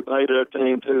Logan, who made our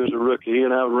team, too, as a rookie, he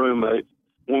and I were roommates.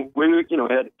 We,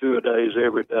 had 2-a-days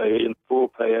every day in full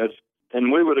pads.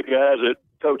 And we were the guys that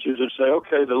coaches would say,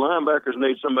 okay, the linebackers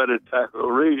need somebody to tackle.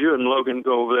 Reed, you and Logan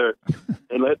go over there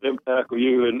and let them tackle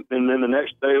you. And then the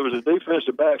next day it was the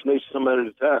defensive backs need somebody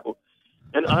to tackle.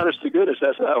 And honest to goodness,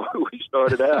 that's how we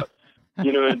started out, in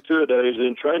 2-a-days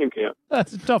in training camp.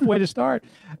 That's a tough way to start.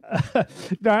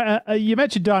 You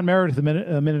mentioned Don Meredith a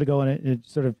minute ago, and it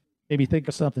sort of made me think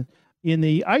of something. In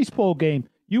the Ice Bowl game,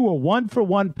 you were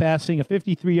 1-for-1 passing a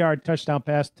 53-yard touchdown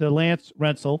pass to Lance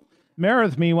Rentzel.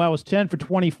 Meredith, meanwhile, was 10 for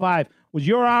 25. Was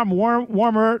your arm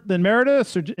warmer than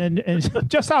Meredith's? And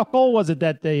just how cold was it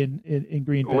that day in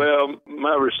Green Bay? Well,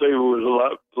 my receiver was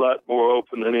a lot more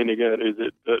open than any guy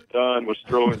that Don was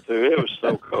throwing to. It was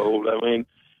so cold. I mean,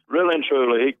 really and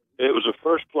truly, it was the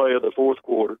first play of the fourth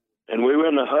quarter, and we were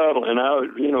in the huddle, and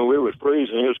we were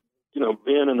freezing. It was,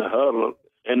 being in the huddle.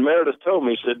 And Meredith told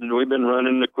me, he said, we've been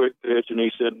running the quick pitch, and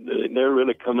he said, they're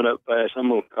really coming up fast. I'm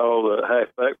going to call the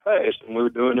halfback pass. And we were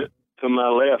doing it to my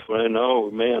left. And, oh,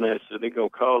 man, I said, they're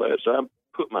going to call that. So I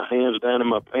put my hands down in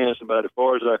my pants about as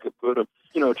far as I could put them,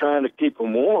 trying to keep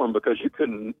them warm because you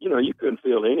couldn't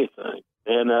feel anything.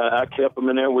 And I kept them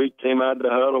in there. We came out of the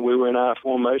huddle. We were in I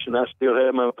formation. I still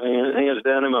had my hands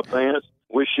down in my pants.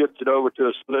 We shifted over to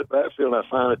a split backfield. I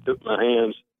finally took my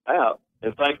hands out.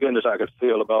 And thank goodness I could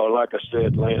feel the ball. Like I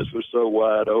said, Lance was so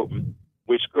wide open.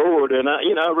 We scored, and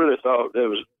I really thought that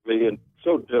was being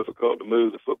so difficult to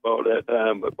move the football at that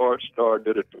time. But Bart Starr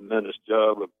did a tremendous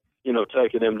job of,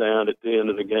 taking them down at the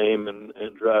end of the game and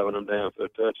driving them down for a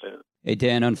touchdown. Hey,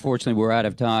 Dan, unfortunately, we're out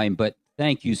of time, but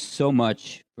thank you so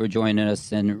much for joining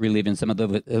us and reliving some of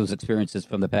those experiences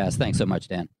from the past. Thanks so much,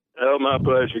 Dan. Oh, my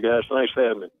pleasure, guys. Thanks for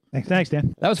having me. Thanks,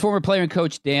 Dan. That was former player and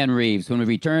coach Dan Reeves. When we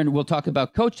return, we'll talk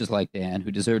about coaches like Dan who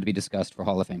deserve to be discussed for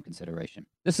Hall of Fame consideration.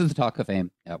 This is the Talk of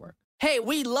Fame Network. Hey,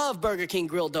 we love Burger King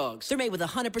grilled dogs. They're made with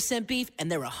 100% beef,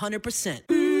 and they're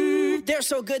 100%. They're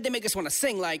so good, they make us want to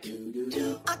sing like,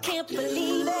 I can't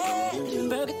believe it.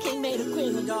 Burger King made a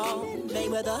grilled dog. Made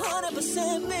with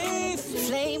 100% beef.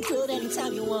 Flame grilled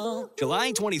anytime you want.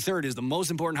 July 23rd is the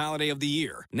most important holiday of the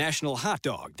year, National Hot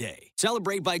Dog Day.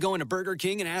 Celebrate by going to Burger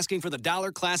King and asking for the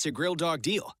 $1 Classic Grilled Dog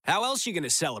deal. How else you going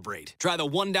to celebrate? Try the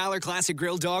 $1 Classic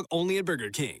Grilled Dog only at Burger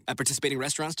King. At participating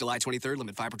restaurants, July 23rd,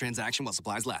 limit 5 per transaction while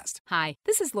supplies last. Hi,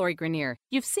 this is Lori Grenier.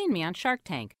 You've seen me on Shark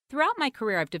Tank. Throughout my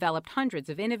career, I've developed hundreds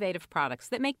of innovative products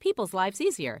that make people's lives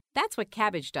easier. That's what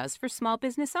Cabbage does for small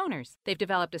business owners. They've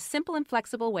developed a simple and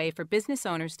flexible way for business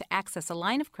owners to access a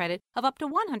line of credit of up to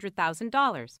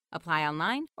 $100,000. Apply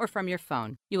online or from your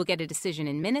phone. You will get a decision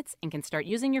in minutes and can start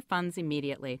using your funds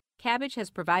immediately. Cabbage has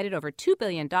provided over $2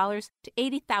 billion to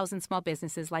 80,000 small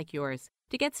businesses like yours.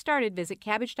 To get started, visit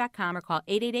Cabbage.com or call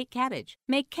 888-CABBAGE.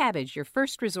 Make Cabbage your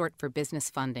first resort for business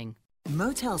funding.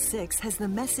 Motel 6 has the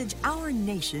message our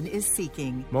nation is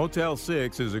seeking. Motel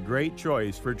 6 is a great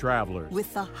choice for travelers.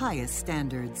 With the highest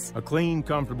standards. A clean,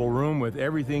 comfortable room with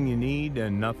everything you need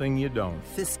and nothing you don't.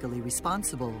 Fiscally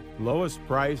responsible. Lowest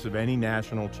price of any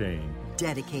national chain.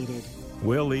 Dedicated.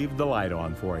 We'll leave the light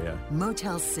on for you.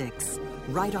 Motel 6.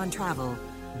 Right on travel.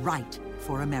 Right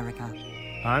for America.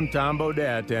 I'm Tom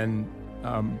Bodette, and,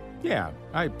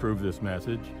 I approve this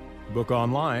message. Book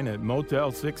online at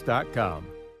motel6.com.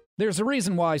 There's a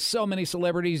reason why so many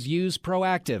celebrities use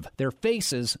Proactive. Their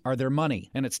faces are their money.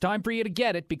 And it's time for you to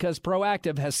get it because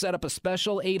Proactive has set up a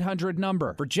special 800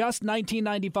 number. For just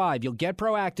 $19.95, you'll get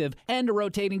Proactive and a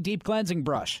rotating deep cleansing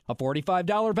brush. A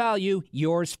 $45 value,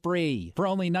 yours free. For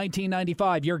only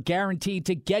 $19.95, you're guaranteed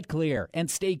to get clear and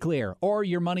stay clear or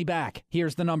your money back.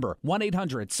 Here's the number,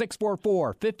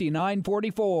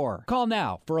 1-800-644-5944. Call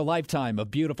now for a lifetime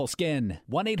of beautiful skin.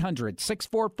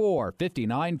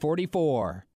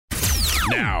 1-800-644-5944.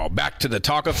 Now, back to the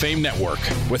Talk of Fame Network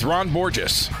with Ron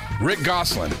Borges, Rick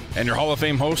Gosselin, and your Hall of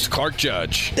Fame host, Clark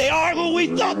Judge. They are who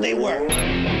we thought they were.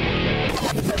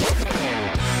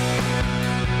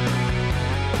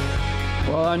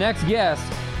 Well, our next guest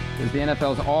is the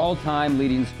NFL's all-time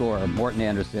leading scorer, Morten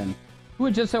Andersen, who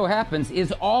it just so happens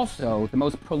is also the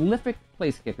most prolific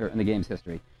place kicker in the game's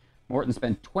history. Morten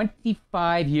spent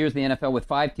 25 years in the NFL with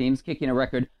 5 teams, kicking a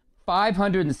record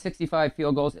 565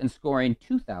 field goals and scoring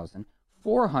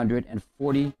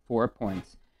 2,444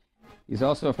 points. He's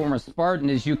also a former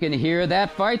Spartan, as you can hear that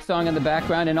fight song in the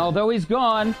background. And although he's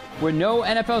gone, where no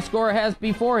NFL scorer has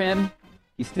before him,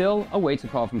 he still awaits a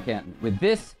call from Canton. With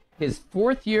this, his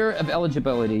 4th year of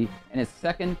eligibility and his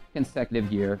 2nd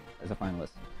consecutive year as a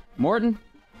finalist. Morten,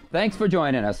 thanks for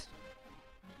joining us.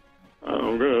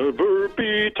 I'm gonna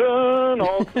be turn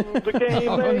all through the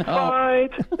game they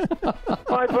fight.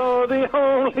 Fight for the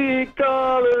only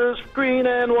colors, green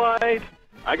and white.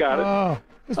 I got it. Oh,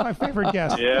 this is my favorite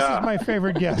guest. Yeah. This is my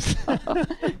favorite guest.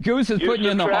 Goose is putting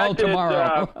you in the hall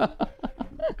tomorrow.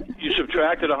 You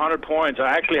subtracted 100 points. I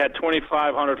actually had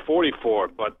 2,544,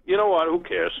 but you know what? Who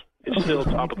cares? It's still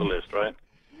top of the list, right?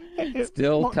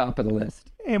 Still top of the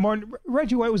list. Hey, Martin,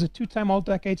 Reggie White was a 2-time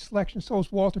All-Decade selection. So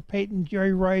was Walter Payton,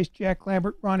 Jerry Rice, Jack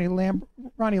Lambert, Ronnie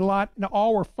Lott, and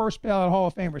all were first ballot Hall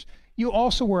of Famers. You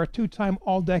also were a 2-time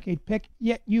All-Decade pick,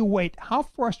 yet you wait. How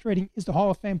frustrating is the Hall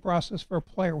of Fame process for a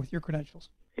player with your credentials?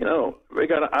 You know,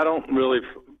 Rick, I don't really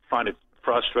find it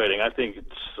frustrating. I think it's,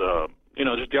 it's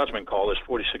a judgment call. There's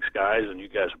 46 guys, and you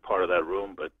guys are part of that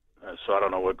room, but so I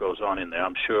don't know what goes on in there.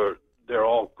 I'm sure they're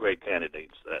all great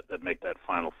candidates that make that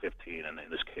final 15, and in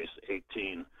this case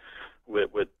 18, with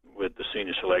the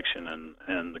senior selection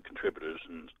and the contributors,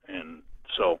 and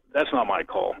so that's not my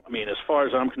call. I mean, as far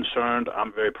as I'm concerned,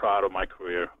 I'm very proud of my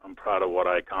career. I'm proud of what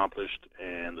I accomplished,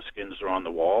 and the skins are on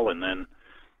the wall, and then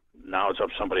now it's up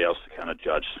to somebody else to kind of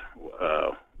judge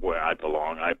where I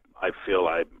belong. I feel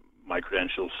my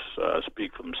credentials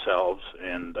speak for themselves,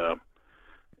 and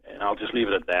I'll just leave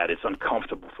it at that. It's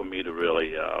uncomfortable for me to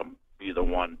really be the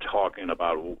one talking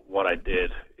about what I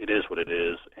did. It is what it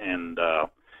is, and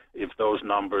if those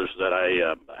numbers that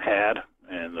I had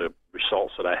and the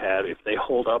results that I had, if they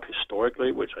hold up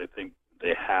historically, which I think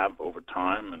they have over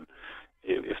time, and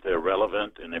if they're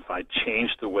relevant, and if I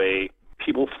change the way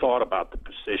people thought about the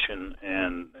position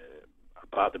and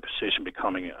about the position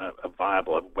becoming a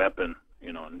viable weapon,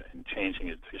 and changing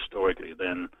it historically,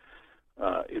 then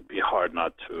it'd be hard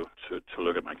not to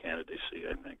look at my candidacy,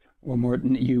 I think. Well,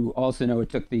 Morten, you also know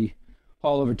it took the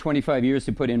Hall over 25 years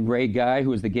to put in Ray Guy, who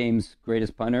was the game's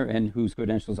greatest punter and whose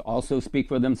credentials also speak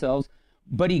for themselves.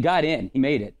 But he got in. He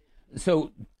made it.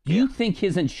 So do you think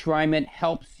his enshrinement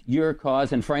helps your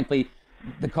cause? And frankly,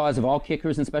 the cause of all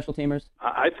kickers and special teamers?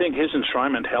 I think his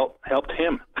enshrinement helped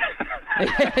him.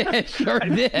 It sure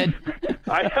did.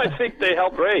 I think they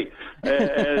helped Ray,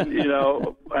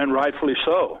 and rightfully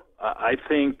so. I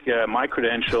think my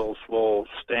credentials will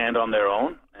stand on their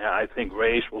own. I think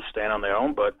Ray's will stand on their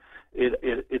own, but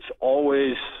it's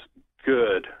always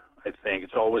good. I think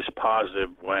it's always positive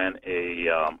when a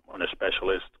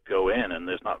specialist go in, and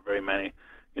there's not very many.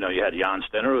 You had Jan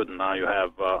Stenerud, and now you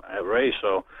have Ray.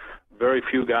 So very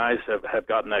few guys have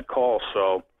gotten that call.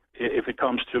 So if it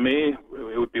comes to me,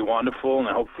 it would be wonderful, and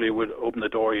hopefully it would open the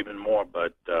door even more.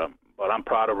 But I'm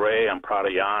proud of Ray. I'm proud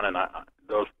of Jan, and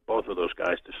both of those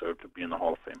guys deserve to be in the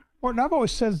Hall of Fame. Morton, I've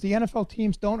always said the NFL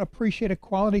teams don't appreciate a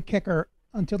quality kicker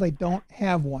until they don't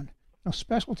have one. Now,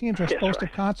 special teams are supposed to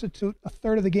constitute a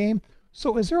third of the game.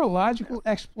 So is there a logical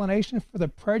explanation for the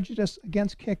prejudice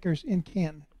against kickers in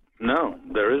Canton? No,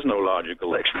 there is no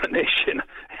logical explanation.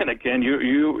 And again,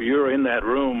 you're in that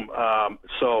room,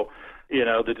 so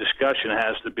the discussion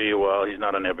has to be, well, he's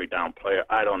not an every down player.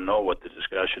 I don't know what the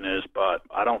discussion is, but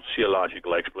I don't see a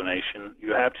logical explanation.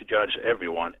 You have to judge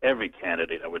every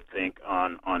candidate, I would think,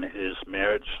 on his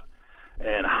merits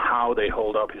and how they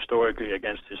hold up historically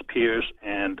against his peers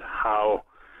and how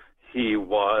he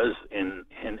was in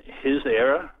his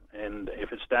era, and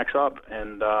if it stacks up.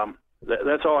 And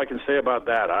that's all I can say about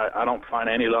that. I don't find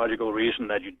any logical reason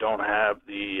that you don't have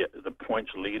the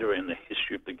points leader in the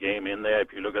history of the game in there.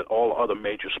 If you look at all other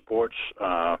major sports,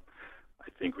 I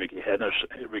think Ricky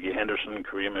Henderson,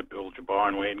 Kareem Abdul-Jabbar,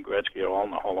 and Wayne Gretzky are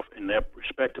all in their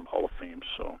respective Hall of Fames.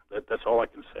 So that's all I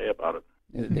can say about it.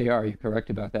 They are. You're correct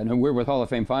about that. And we're with Hall of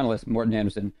Fame finalist Morten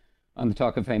Andersen on the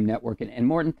Talk of Fame Network. And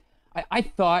Morten, I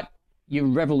thought you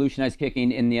revolutionized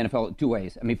kicking in the NFL two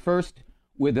ways. I mean, first,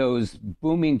 with those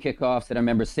booming kickoffs that I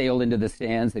remember sailed into the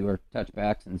stands. They were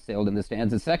touchbacks and sailed in the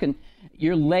stands. And second,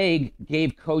 your leg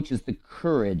gave coaches the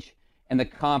courage and the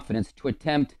confidence to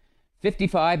attempt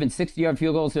 55 and 60-yard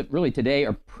field goals that really today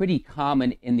are pretty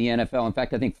common in the NFL. In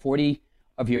fact, I think 40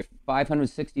 of your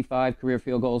 565 career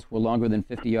field goals were longer than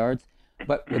 50 yards.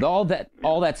 But with all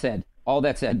that said,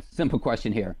 simple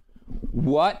question here.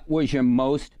 What was your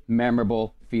most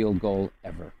memorable field goal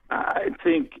ever? I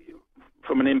think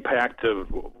from an impact of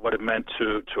what it meant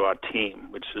to our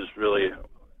team, which is really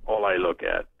all I look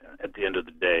at the end of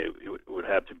the day, it would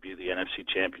have to be the NFC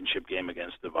Championship game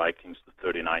against the Vikings, the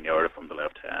 39-yarder from the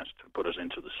left hash to put us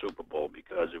into the Super Bowl,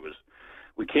 because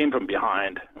we came from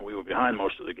behind, and we were behind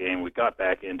most of the game. We got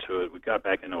back into it. We got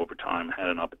back in overtime, had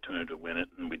an opportunity to win it,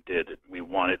 and we did it. We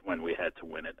won it when we had to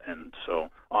win it. And so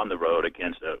on the road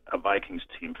against a Vikings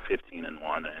team,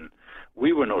 15-1, and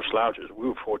we were no slouches. We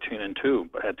were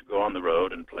 14-2, but had to go on the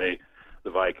road and play the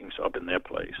Vikings up in their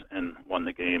place and won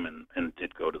the game and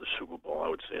did go to the Super Bowl. I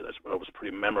would say that was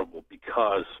pretty memorable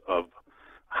because of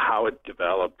how it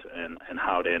developed and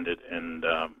how it ended and,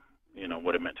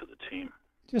 what it meant to the team.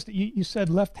 Just you said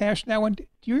left hash that one. Do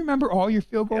you remember all your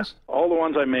field goals? Yeah, all the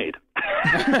ones I made.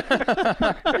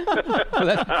 Well,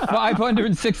 that's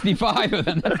 565 of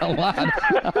them. That's a lot.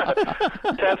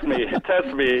 Test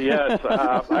me. Yes,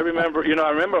 I remember. I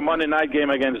remember a Monday night game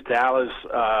against Dallas,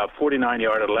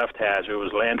 49-yard left hash. It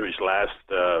was Landry's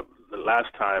the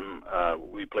last time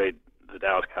we played the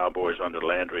Dallas Cowboys under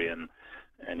Landry, and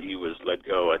he was let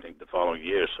go, I think, the following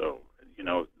year. So.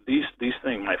 These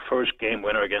things, my first game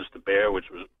winner against the Bear,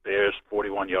 which was Bears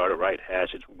 41-yard right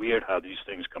hash, it's weird how these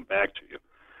things come back to you.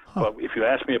 But if you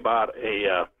ask me about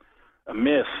a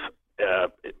miss,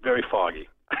 very foggy.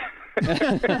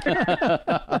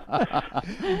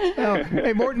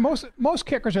 Hey, Morten, most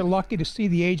kickers are lucky to see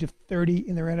the age of 30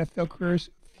 in their NFL careers.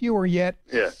 Fewer yet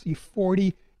see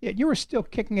 40. Yet you were still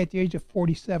kicking at the age of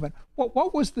 47.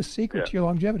 What was the secret to your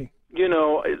longevity?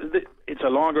 It's a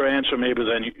longer answer maybe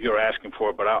than you're asking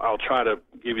for, but I'll try to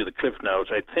give you the Cliff Notes.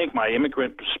 I think my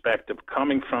immigrant perspective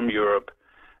coming from Europe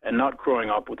and not growing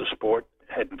up with the sport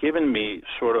had given me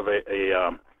sort of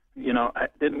I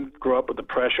didn't grow up with the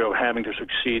pressure of having to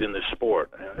succeed in this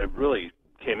sport. I really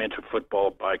came into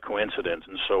football by coincidence,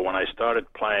 and so when I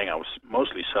started playing, I was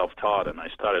mostly self-taught, and I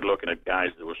started looking at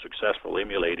guys that were successful,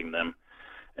 emulating them.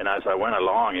 And as I went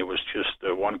along, it was just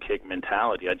a one-kick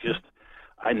mentality.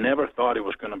 I never thought it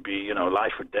was going to be,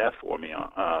 life or death for me.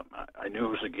 I knew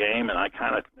it was a game, and I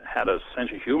kind of had a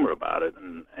sense of humor about it,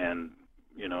 and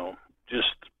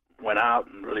just went out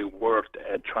and really worked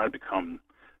at trying to become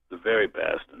the very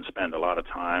best and spend a lot of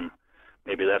time.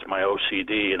 Maybe that's my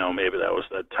OCD, maybe that was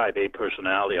that type A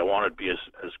personality. I wanted to be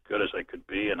as good as I could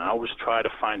be, and I always try to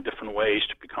find different ways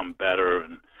to become better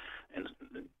and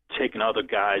taking other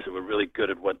guys that were really good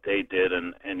at what they did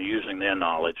and using their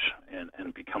knowledge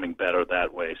and becoming better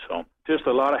that way. So just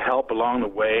a lot of help along the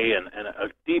way and a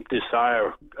deep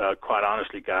desire, quite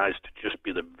honestly, guys, to just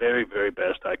be the very, very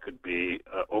best I could be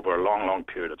over a long, long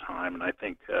period of time. And I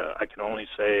think I can only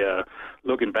say,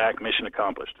 looking back, mission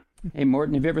accomplished. Hey,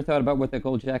 Morton, have you ever thought about what that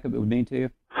gold jacket would mean to you?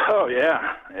 Oh,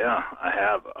 yeah, I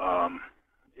have.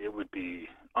 It would be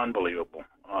unbelievable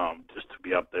just to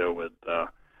be up there with the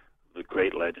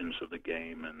great legends of the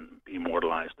game and be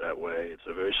immortalized that way. It's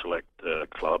a very select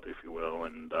club, if you will,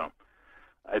 and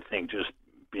I think just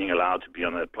being allowed to be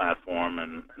on that platform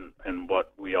and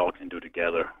what we all can do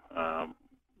together,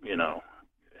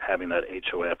 having that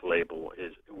HOF label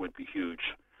would be huge.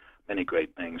 Many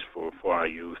great things for our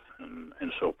youth and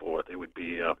so forth. It would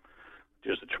be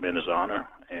just a tremendous honor,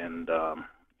 and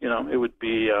it would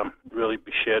be really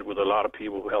be shared with a lot of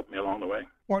people who helped me along the way.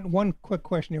 One quick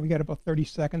question here. We got about 30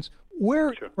 seconds.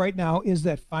 Where right now is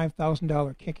that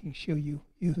 $5,000 kicking shoe you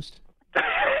used?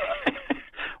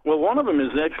 Well, one of them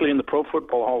is actually in the Pro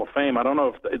Football Hall of Fame. I don't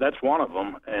know if that's one of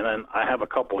them, and then I have a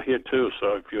couple here too.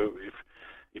 So if you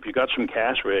got some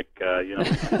cash, Rick,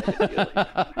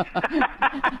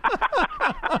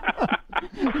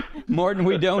 Morton,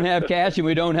 we don't have cash and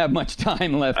we don't have much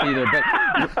time left either.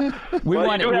 But we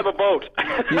want to have a boat.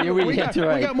 We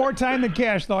got more time than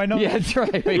cash, though. I know. Yeah, that's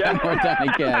right. We got more time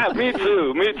than cash. Me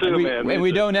too, man.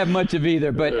 We don't have much of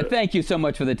either. But thank you so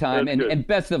much for the time, and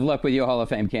best of luck with your Hall of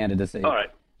Fame candidacy. All right.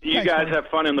 You guys have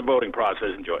fun in the voting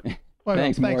process. Enjoy. Well,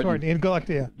 thanks, Morton, and good luck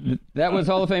to you. That was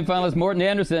Hall of Fame finalist Morton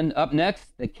Anderson. Up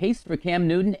next, the case for Cam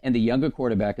Newton and the younger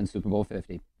quarterback in Super Bowl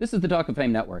 50. This is the Talk of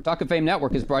Fame Network. Talk of Fame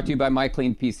Network is brought to you by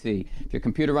MyCleanPC. If your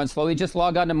computer runs slowly, just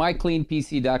log on to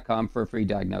mycleanpc.com for a free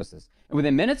diagnosis. And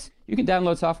within minutes, you can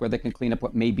download software that can clean up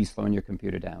what may be slowing your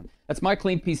computer down. That's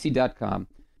mycleanpc.com.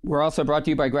 We're also brought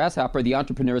to you by Grasshopper, the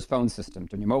entrepreneur's phone system.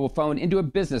 Turn your mobile phone into a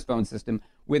business phone system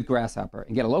with Grasshopper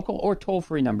and get a local or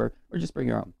toll-free number, or just bring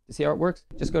your own. To see how it works,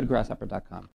 just go to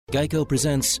grasshopper.com. Geico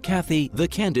presents Kathy, the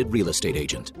Candid Real Estate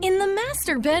Agent. In the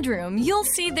master bedroom, you'll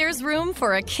see there's room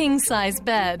for a king-size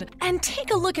bed. And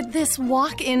take a look at this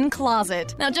walk-in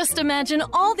closet. Now just imagine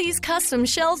all these custom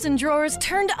shelves and drawers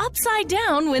turned upside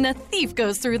down when a thief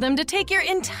goes through them to take your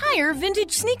entire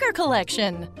vintage sneaker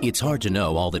collection. It's hard to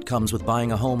know all that comes with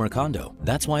buying a home or condo.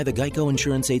 That's why the Geico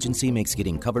Insurance Agency makes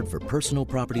getting covered for personal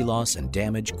property loss and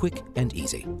damage quick and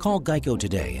easy. Call Geico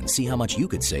today and see how much you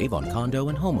could save on condo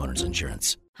and homeowners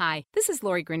insurance. Hi, this is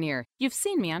Lori Grenier. You've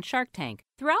seen me on Shark Tank.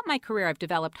 Throughout my career, I've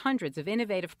developed hundreds of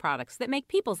innovative products that make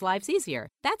people's lives easier.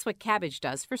 That's what Cabbage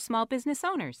does for small business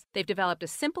owners. They've developed a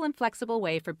simple and flexible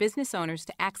way for business owners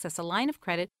to access a line of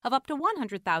credit of up to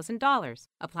 $100,000.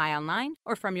 Apply online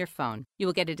or from your phone. You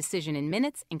will get a decision in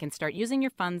minutes and can start using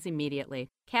your funds immediately.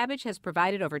 Cabbage has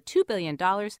provided over $2 billion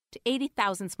to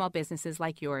 80,000 small businesses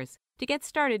like yours. To get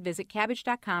started, visit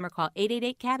Cabbage.com or call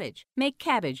 888-CABBAGE. Make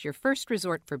Cabbage your first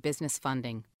resort for business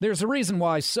funding. There's a reason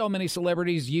why so many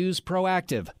celebrities use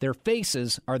Proactive. Their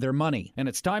faces are their money. And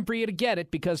it's time for you to get it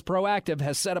because Proactive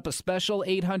has set up a special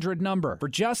 800 number. For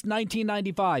just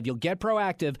 $19.95, you'll get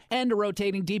Proactive and a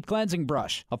rotating deep cleansing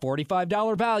brush. A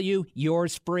 $45 value,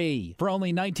 yours free. For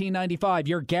only $19.95,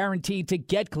 you're guaranteed to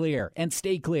get clear and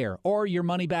stay clear or your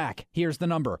money back. Here's the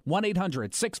number,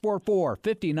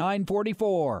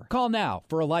 1-800-644-5944. Call now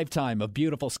for a lifetime of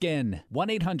beautiful skin.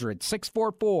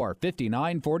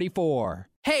 1-800-644-5944.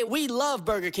 Hey, we love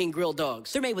Burger King grilled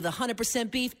dogs. They're made with 100%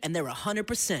 beef, and they're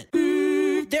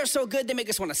 100%. They're so good they make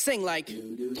us want to sing like,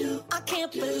 I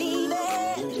can't believe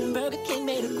it. Burger King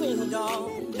made a grilled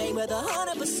dog, made with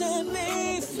 100%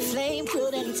 beef, flame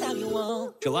grilled anytime you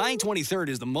want. July 23rd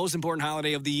is the most important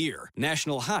holiday of the year,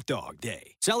 National Hot Dog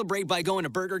Day. Celebrate by going to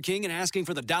Burger King and asking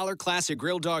for the $1 Classic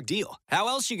Grilled Dog deal. How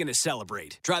else are you going to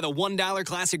celebrate? Try the $1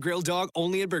 Classic Grilled Dog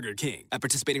only at Burger King. At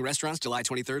participating restaurants, July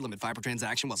 23rd, limit 5 per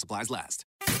transaction while supplies last.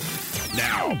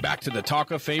 Now, back to the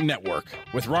Talk of Fame Network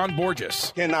with Ron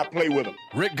Borges. Cannot play with him.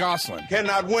 Rick Gosselin.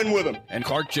 Cannot win with him. And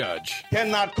Clark Judge.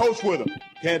 Cannot coach with him.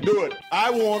 Can't do it.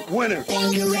 I want winners.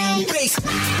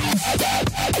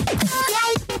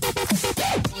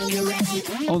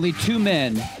 Only 2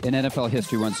 men in NFL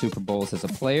history won Super Bowls as a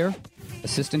player,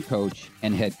 assistant coach,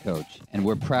 and head coach. And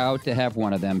we're proud to have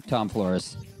one of them, Tom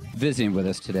Flores, visiting with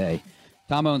us today.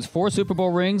 Tom owns 4 Super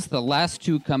Bowl rings, the last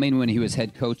 2 coming when he was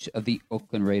head coach of the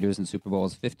Oakland Raiders in Super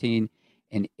Bowls 15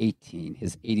 and 18.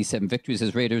 His 87 victories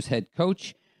as Raiders head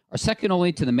coach are second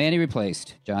only to the man he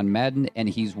replaced, John Madden, and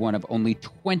he's one of only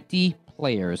 20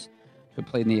 players who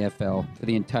played in the NFL for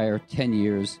the entire 10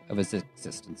 years of his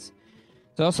existence.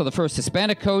 He's also the first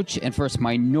Hispanic coach and first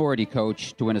minority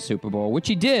coach to win a Super Bowl, which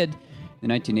he did the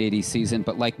 1980 season,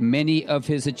 but like many of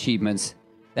his achievements,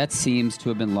 that seems to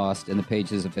have been lost in the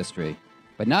pages of history.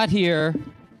 But not here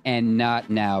and not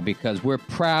now, because we're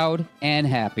proud and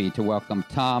happy to welcome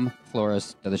Tom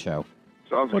Flores to the show.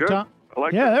 Sounds good. Tom, I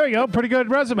like yeah, that. there you go. Pretty good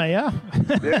resume, yeah?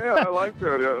 Yeah, I like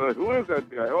that. Who is that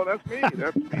guy? Oh, that's me.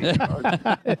 That's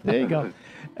me. There you go.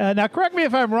 Now, correct me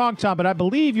if I'm wrong, Tom, but I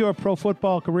believe your pro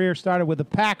football career started with the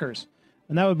Packers,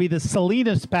 and that would be the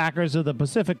Salinas Packers of the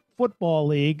Pacific Football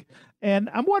League.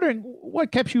 And I'm wondering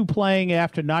what kept you playing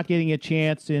after not getting a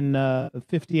chance in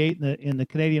 '58 in the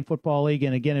Canadian Football League,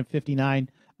 and again in '59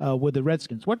 with the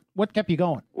Redskins. What kept you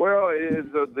going? Well,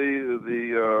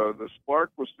 the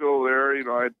spark was still there. You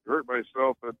know, I hurt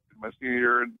myself in my senior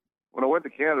year, and when I went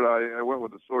to Canada, I went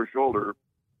with a sore shoulder,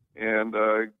 and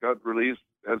got released,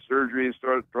 had surgery,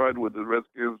 tried with the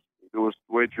Redskins. It was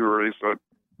way too early, so I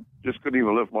just couldn't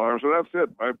even lift my arm. So that's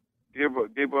it. I gave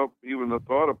up even the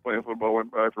thought of playing football.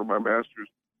 Went back for my master's,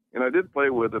 and I did play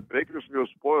with the Bakersfield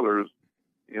Spoilers.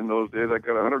 In those days, I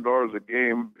got $100 a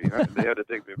game. They had to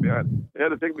take me behind. They had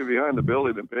to take me behind the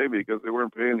building and pay me because they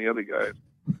weren't paying the other guys.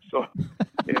 So,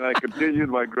 and I continued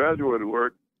my graduate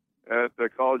work at the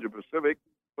College of Pacific.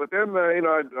 But then,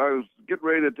 I was getting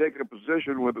ready to take a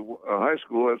position with a high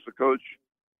school as a coach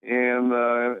in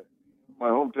my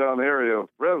hometown area of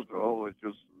Fresno, which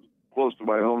is close to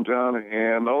my hometown.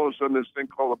 And all of a sudden, this thing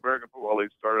called American Football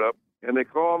League started up. And they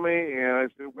called me, and I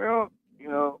said, well,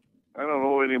 I don't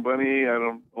owe anybody. I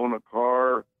don't own a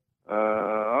car.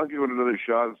 I'll give it another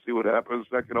shot and see what happens.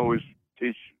 I can always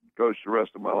coach the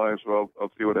rest of my life, so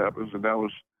I'll see what happens. And that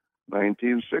was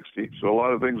 1960. So a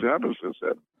lot of things happened since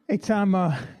then. Hey,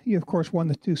 Tom, you, of course, won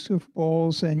the 2 Super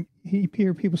Bowls, and you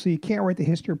hear people say you can't write the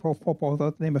history of pro football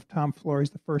without the name of Tom Flores,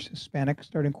 the first Hispanic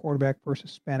starting quarterback, first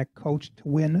Hispanic coach to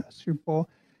win a Super Bowl.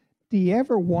 Do you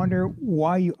ever wonder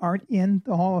why you aren't in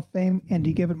the Hall of Fame, and do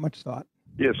you give it much thought?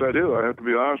 Yes, I do. I have to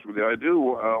be honest with you. I do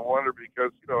wonder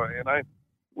because, and I,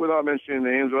 without mentioning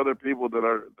names, other people that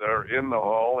are in the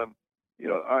Hall, and,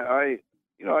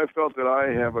 I felt that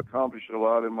I have accomplished a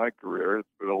lot in my career. It's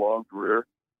been a long career.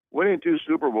 Winning 2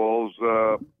 Super Bowls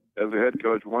as a head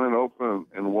coach, one in Oakland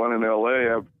and one in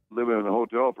L.A. I've lived in a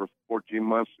hotel for 14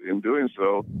 months in doing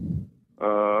so.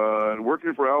 And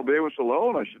working for Al Davis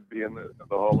alone, I should be in the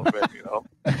Hall of Fame,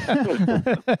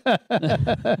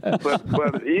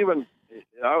 But even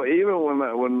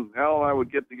when Al and I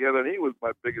would get together, and he was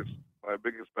my biggest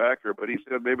backer, but he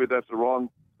said maybe that's the wrong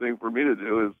thing for me to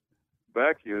do is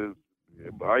back you.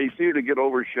 I seem to get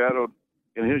overshadowed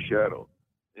in his shadow.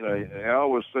 Al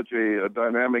was such a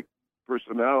dynamic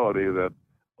personality that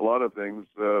a lot of things,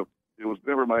 it was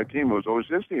never my team, it was always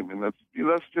his team. And that's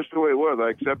just the way it was. I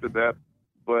accepted that,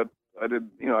 but I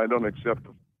don't accept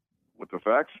what the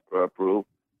facts prove.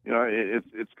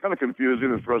 It's kind of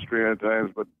confusing and frustrating at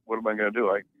times, but what am I going to do?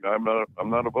 I'm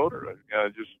not a voter. I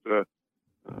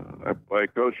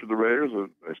coach for the Raiders.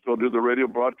 I still do the radio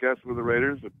broadcast with the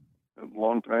Raiders. A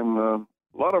long time, a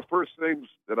lot of first things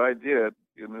that I did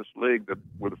in this league that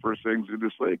were the first things in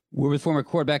this league. We're with former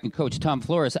quarterback and coach Tom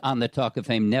Flores on the Talk of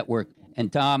Fame Network.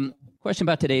 And Tom, question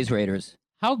about today's Raiders.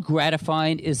 How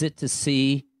gratifying is it to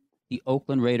see the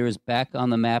Oakland Raiders back on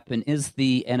the map, and is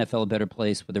the NFL a better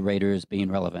place with the Raiders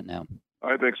being relevant now?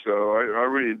 I think so. I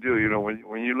really do.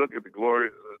 When you look at the glory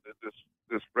of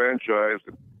this franchise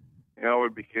and how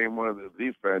it became one of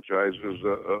the franchises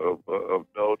of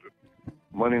note,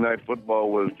 Monday Night Football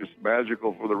was just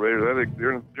magical for the Raiders. I think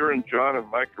during John and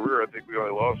my career, I think we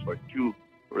only lost like 2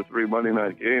 or 3 Monday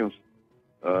night games,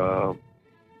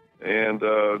 and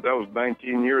that was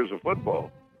 19 years of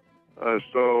football.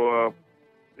 To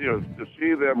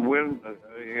see them win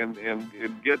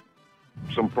and get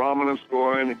some prominence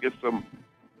going and get some,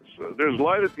 there's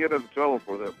light at the end of the tunnel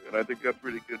for them, and I think that's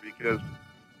really good because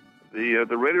the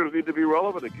Raiders need to be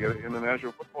relevant again in the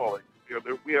National Football League.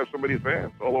 We have so many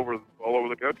fans all over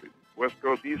the country, West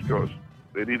Coast, East Coast.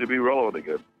 They need to be relevant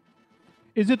again.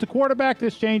 Is it the quarterback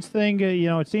that's changed thing?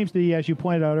 It seems to be, as you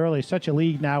pointed out earlier, such a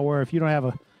league now where if you don't have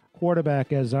a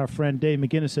quarterback, as our friend Dave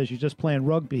McGinnis says, you're just playing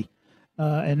rugby.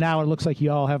 And now it looks like you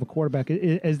all have a quarterback.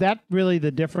 Is that really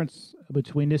the difference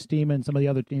between this team and some of the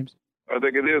other teams? I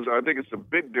think it is. I think it's a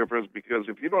big difference because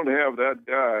if you don't have that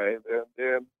guy,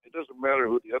 then it doesn't matter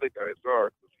who the other guys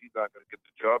are because he's not going to get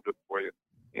the job done for you.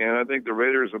 And I think the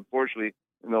Raiders, unfortunately,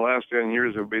 in the last 10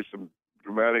 years have made some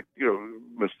dramatic,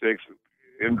 mistakes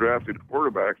in drafted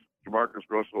quarterbacks, Jamarcus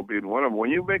Russell being one of them. When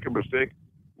you make a mistake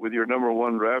with your number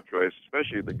 1 draft choice,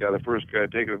 especially the first guy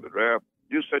taken in the draft,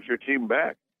 you set your team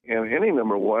back. And any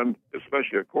number 1,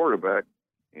 especially a quarterback,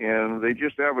 and they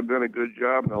just haven't done a good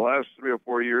job. In the last 3 or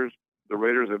 4 years, the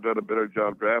Raiders have done a better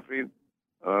job drafting.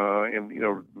 And,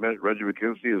 Reggie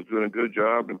McKenzie is doing a good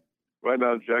job. And right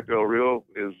now, Jack Del Rio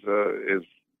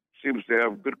seems to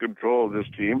have good control of this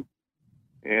team.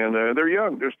 And they're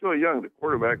young. They're still young. The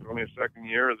quarterback's only his second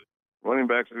year. The running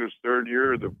back's in his third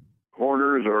year. The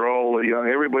corners are all young.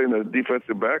 Everybody in the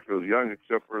defensive backfield is young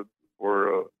except for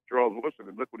Charles Woodson.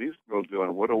 And look what he's still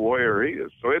doing. What a warrior he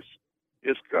is. So it's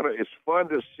fun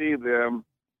to see them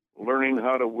learning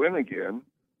how to win again.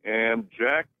 And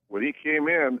Jack, when he came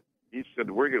in, he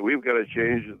said, we've got to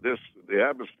change the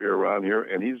atmosphere around here,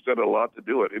 and he's done a lot to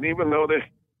do it. And even though they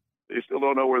still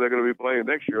don't know where they're going to be playing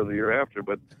next year or the year after,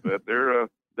 but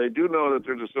they do know that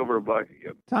there's a silver and black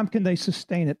again. Tom, can they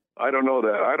sustain it? I don't know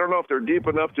that. I don't know if they're deep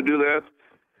enough to do that.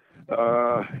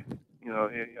 I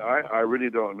really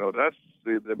don't know. That's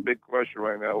the big question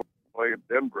right now. We're playing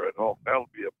Denver at home. That'll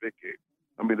be a big game.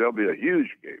 I mean, that'll be a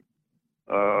huge game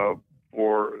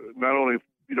for not only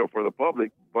for the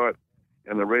public,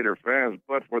 and the Raider fans,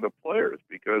 but for the players,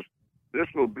 because this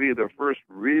will be the first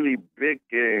really big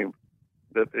game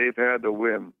that they've had to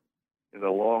win in a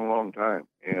long, long time.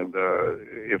 And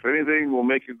if anything will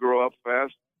make you grow up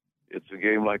fast, it's a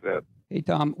game like that. Hey,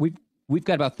 Tom, we've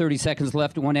got about 30 seconds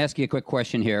left. I want to ask you a quick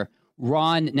question here.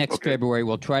 Ron, next February,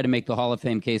 will try to make the Hall of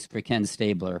Fame case for Ken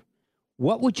Stabler.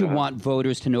 What would you want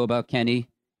voters to know about Kenny,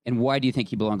 and why do you think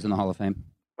he belongs in the Hall of Fame?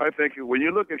 I think when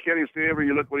you look at Kenny Stabler,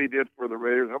 you look what he did for the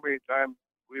Raiders. How many times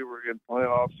we were in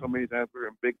playoffs? So many times we were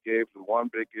in big games and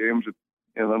won big games,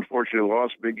 and unfortunately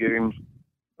lost big games.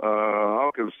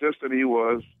 How consistent he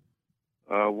was.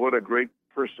 What a great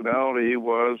personality he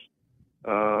was.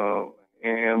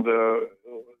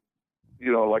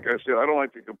 Like I said, I don't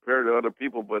like to compare to other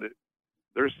people, but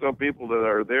there's some people that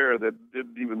are there that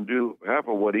didn't even do half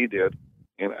of what he did.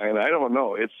 And I don't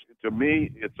know. To me,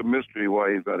 it's a mystery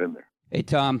why he's not in there. Hey,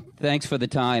 Tom, thanks for the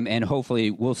time, and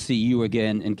hopefully we'll see you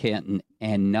again in Canton,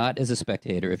 and not as a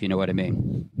spectator, if you know what I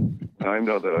mean. I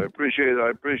know that. I appreciate it. I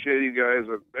appreciate you guys.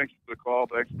 Thanks for the call.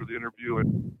 Thanks for the interview,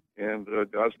 and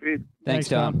Godspeed. Thanks,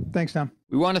 Tom. Thanks, Tom.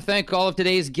 We want to thank all of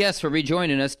today's guests for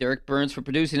rejoining us, Derek Burns for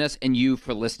producing us, and you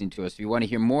for listening to us. If you want to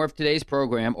hear more of today's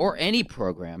program, or any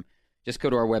program, just go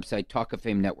to our website,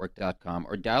 talkoffamenetwork.com,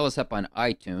 or dial us up on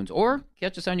iTunes, or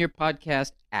catch us on your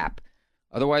podcast app.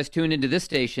 Otherwise, tune into this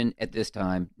station at this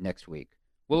time next week.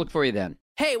 We'll look for you then.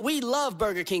 Hey, we love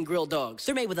Burger King grilled dogs.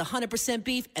 They're made with 100%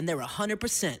 beef, and they're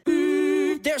 100%.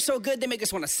 They're so good, they make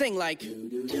us want to sing like,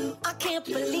 I can't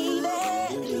believe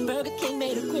it. Burger King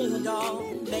made a grilled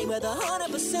dog, made with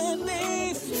 100%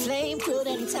 beef. Flame grilled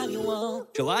anytime you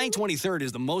want. July 23rd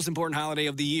is the most important holiday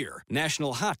of the year,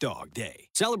 National Hot Dog Day.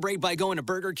 Celebrate by going to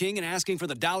Burger King and asking for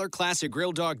the $1 Classic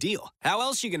Grilled Dog deal. How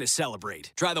else are you going to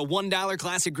celebrate? Try the $1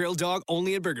 Classic Grilled Dog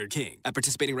only at Burger King. At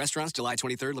participating restaurants, July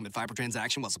 23rd, limit 5 per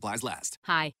transaction while supplies last.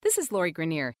 Hi, this is Lori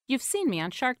Grenier. You've seen me on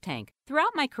Shark Tank.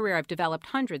 Throughout my career, I've developed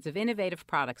hundreds of innovative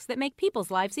products that make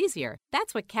people's lives easier.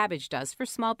 That's what Cabbage does for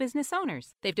small business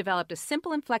owners. They've developed a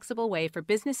simple and flexible way for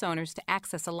business owners to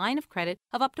access a line of credit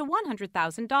of up to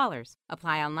 $100,000.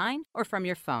 Apply online or from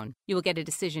your phone. You will get a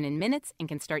decision in minutes and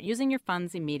can start using your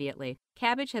funds immediately.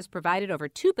 Cabbage has provided over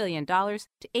 $2 billion to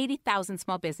 80,000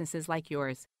 small businesses like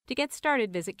yours. To get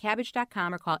started, visit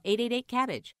Cabbage.com or call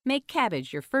 888-CABBAGE. Make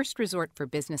Cabbage your first resort for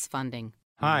business funding.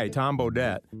 Hi, Tom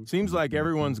Bodette. Seems like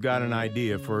everyone's got an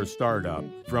idea for a startup.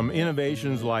 From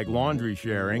innovations like laundry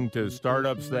sharing to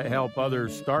startups that help other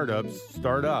startups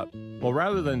start up. Well,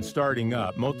 rather than starting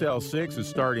up, Motel 6 is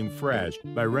starting fresh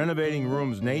by renovating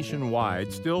rooms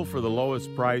nationwide, still for the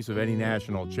lowest price of any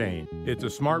national chain. It's a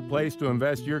smart place to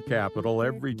invest your capital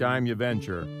every time you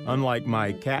venture. Unlike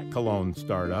my cat cologne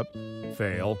startup,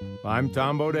 fail. I'm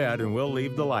Tom Bodette, and we'll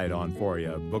leave the light on for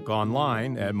you. Book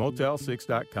online at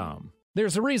motel6.com.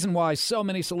 There's a reason why so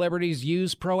many celebrities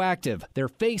use Proactive. Their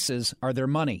faces are their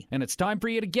money. And it's time for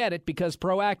you to get it because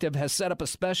Proactive has set up a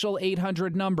special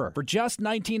 800 number. For just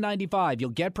 $19.95,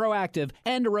 you'll get Proactive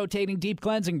and a rotating deep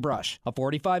cleansing brush. A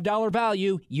 $45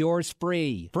 value, yours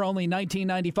free. For only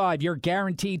 $19.95, you're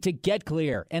guaranteed to get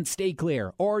clear and stay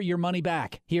clear or your money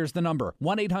back. Here's the number,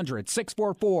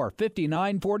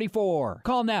 1-800-644-5944.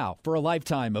 Call now for a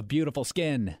lifetime of beautiful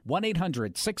skin.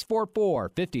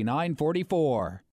 1-800-644-5944.